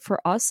bus, but for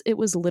us, it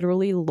was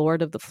literally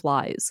Lord of the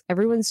Flies.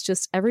 Everyone's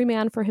just every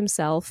man for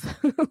himself.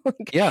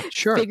 Yeah,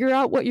 sure. Figure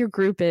out what your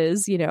group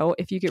is.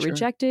 If you get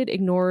rejected,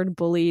 ignored,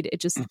 bullied,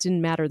 it just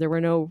didn't matter. There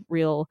were no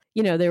real,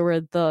 there were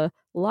the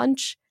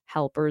lunch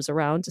helpers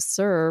around to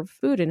serve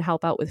food and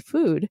help out with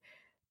food,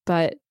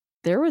 but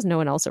there was no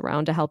one else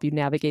around to help you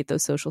navigate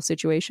those social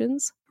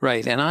situations.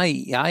 Right. And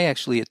I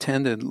actually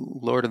attended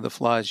Lord of the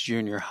Flies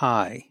Junior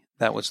High.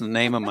 That was the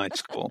name of my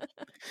school.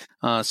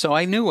 So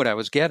I knew what I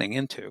was getting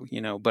into,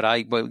 but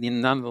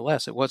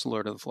nonetheless, it was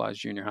Lord of the Flies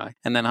Junior High.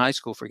 And then high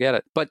school, forget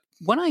it. But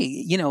when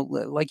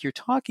like you're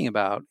talking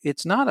about,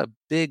 it's not a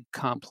big,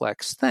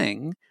 complex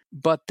thing,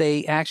 but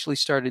they actually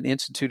started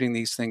instituting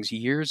these things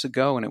years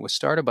ago. And it was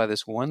started by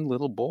this one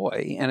little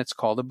boy, and it's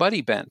called a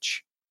buddy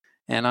bench.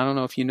 And I don't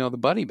know if you know the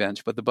buddy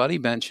bench, but the buddy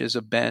bench is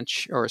a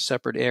bench or a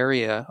separate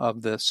area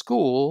of the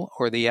school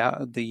or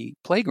the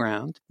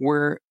playground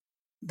where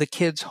the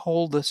kids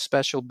hold a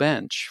special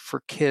bench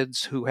for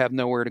kids who have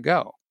nowhere to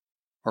go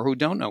or who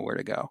don't know where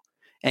to go.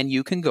 And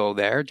you can go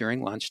there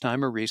during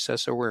lunchtime or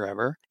recess or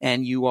wherever,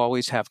 and you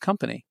always have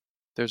company.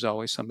 There's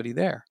always somebody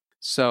there.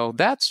 So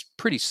that's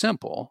pretty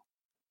simple.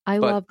 I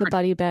love the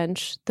buddy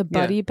bench. The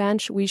buddy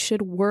bench, we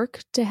should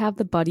work to have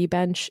the buddy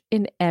bench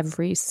in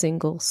every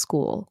single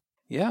school.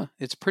 Yeah.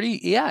 It's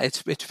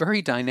it's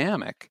very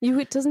dynamic.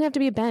 It doesn't have to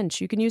be a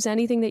bench. You can use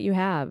anything that you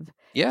have.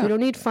 Yeah. We don't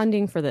need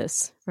funding for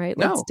this, right?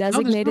 No, Let's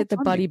designate no it the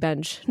funding. buddy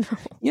bench. No.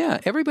 Yeah,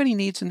 everybody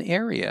needs an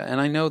area.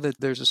 And I know that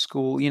there's a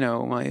school,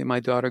 my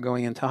daughter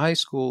going into high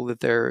school,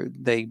 that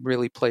they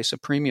really place a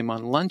premium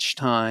on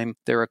lunchtime.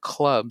 There are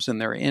clubs and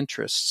there are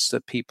interests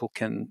that people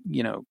can,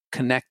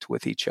 connect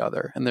with each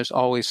other. And there's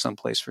always some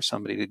place for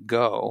somebody to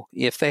go.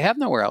 If they have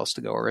nowhere else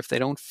to go, or if they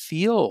don't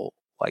feel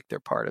like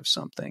they're part of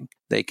something,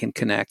 they can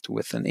connect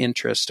with an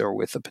interest or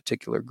with a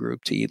particular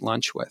group to eat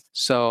lunch with.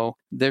 So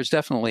there's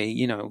definitely,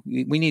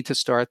 we need to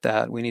start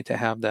that. We need to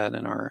have that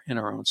in our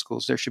own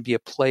schools. There should be a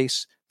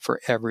place for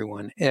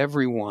everyone.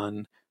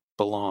 Everyone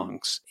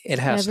belongs. It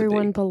has to be.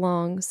 Everyone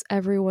belongs.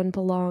 Everyone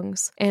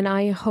belongs. And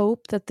I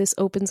hope that this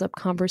opens up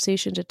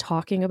conversation to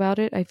talking about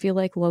it. I feel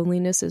like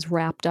loneliness is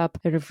wrapped up.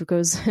 And if it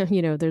goes,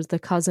 there's the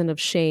cousin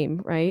of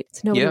shame, right?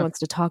 So nobody wants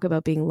to talk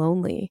about being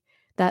lonely.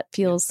 That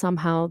feels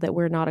somehow that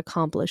we're not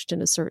accomplished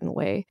in a certain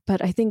way.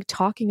 But I think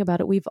talking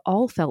about it, we've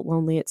all felt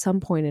lonely at some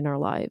point in our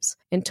lives.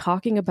 And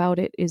talking about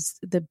it is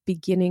the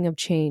beginning of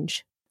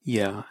change.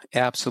 Yeah,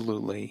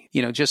 absolutely.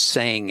 Just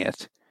saying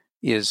it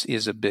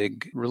is a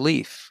big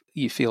relief.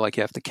 You feel like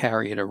you have to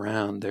carry it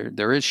around.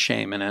 There is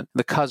shame in it.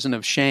 The cousin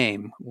of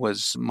shame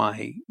was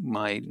my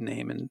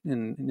name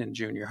in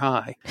junior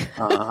high.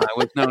 I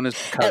was known as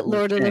the cousin at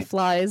Lord of the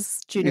Flies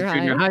Junior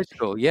high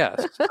school.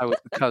 Yes, I was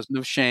the cousin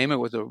of shame. It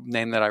was a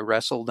name that I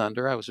wrestled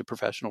under. I was a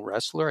professional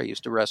wrestler. I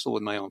used to wrestle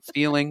with my own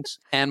feelings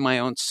and my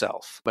own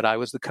self. But I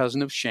was the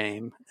cousin of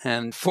shame,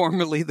 and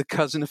formerly the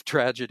cousin of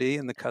tragedy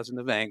and the cousin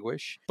of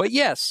anguish. But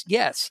yes.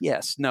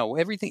 No,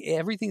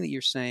 everything that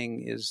you're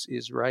saying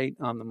is right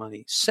on the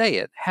money. Say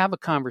it. Have a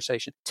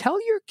conversation.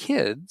 Tell your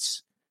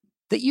kids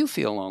that you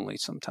feel lonely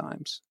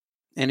sometimes.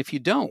 And if you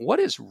don't, what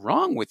is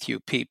wrong with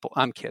you people?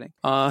 I'm kidding.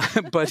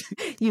 But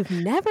you've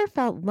never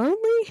felt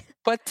lonely?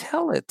 But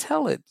tell it.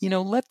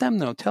 Let them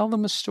know. Tell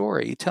them a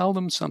story. Tell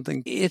them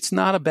something. It's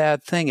not a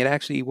bad thing. It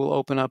actually will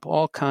open up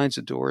all kinds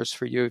of doors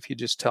for you if you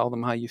just tell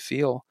them how you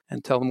feel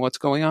and tell them what's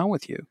going on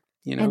with you.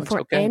 And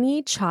for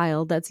any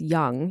child that's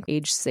young,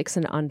 age 6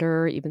 and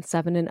under, even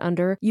 7 and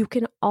under, you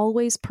can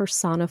always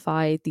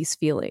personify these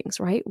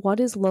feelings, right? What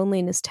is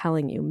loneliness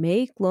telling you?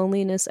 Make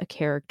loneliness a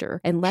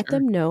character and let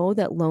them know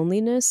that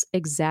loneliness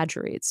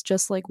exaggerates,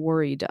 just like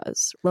worry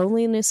does.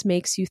 Loneliness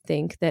makes you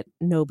think that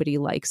nobody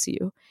likes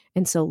you.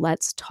 And so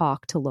let's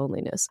talk to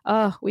loneliness.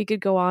 We could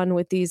go on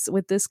with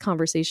this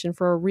conversation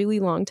for a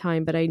really long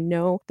time, but I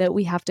know that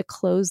we have to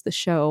close the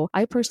show.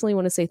 I personally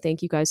want to say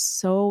thank you guys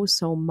so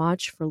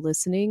much for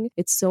listening.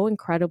 It's so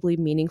incredibly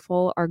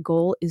meaningful. Our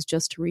goal is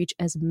just to reach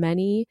as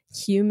many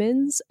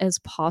humans as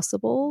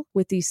possible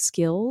with these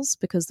skills,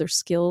 because they're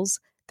skills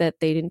that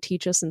they didn't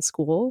teach us in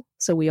school.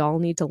 So we all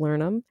need to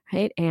learn them,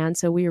 right? And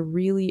so we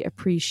really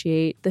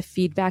appreciate the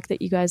feedback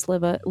that you guys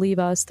leave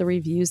us, the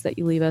reviews that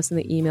you leave us, and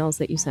the emails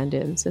that you send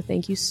in. So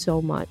thank you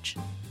so much.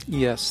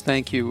 Yes,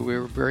 thank you.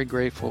 We're very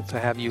grateful to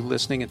have you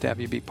listening and to have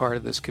you be part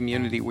of this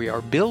community. We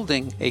are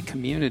building a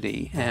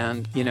community,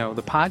 and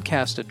the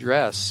podcast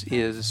address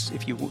is,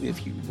 if you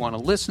want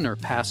to listen or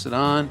pass it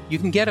on, you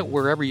can get it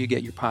wherever you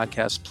get your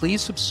podcasts.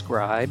 Please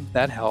subscribe.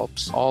 That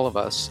helps all of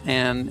us.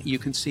 And you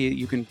can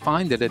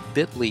find it at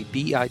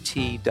bit.ly/Dear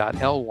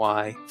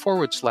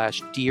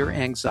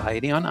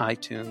Anxiety on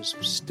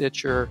iTunes,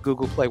 Stitcher,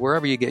 Google Play,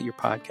 wherever you get your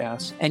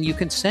podcasts. And you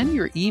can send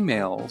your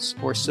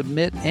emails or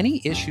submit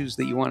any issues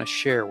that you want to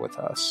share with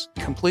us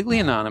completely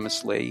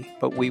anonymously,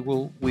 but we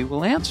will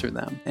answer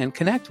them and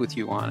connect with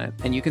you on it.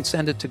 And you can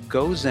send it to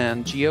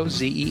Gozen,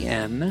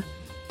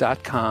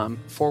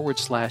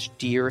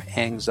 GOZEN.com/Dear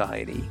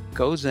Anxiety.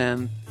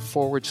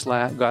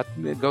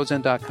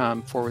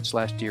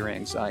 Gozen.com/Dear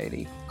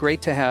Anxiety.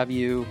 Great to have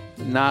you.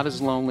 Not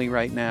as lonely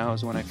right now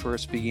as when I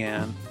first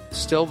began.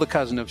 Still the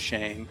cousin of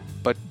shame,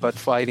 but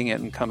fighting it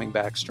and coming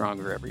back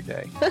stronger every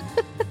day.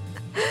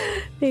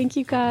 Thank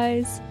you,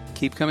 guys.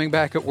 Keep coming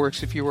back. It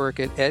works if you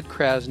work it. Ed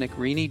Crasnick,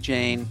 Rini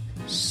Jane.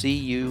 See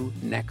you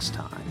next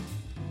time.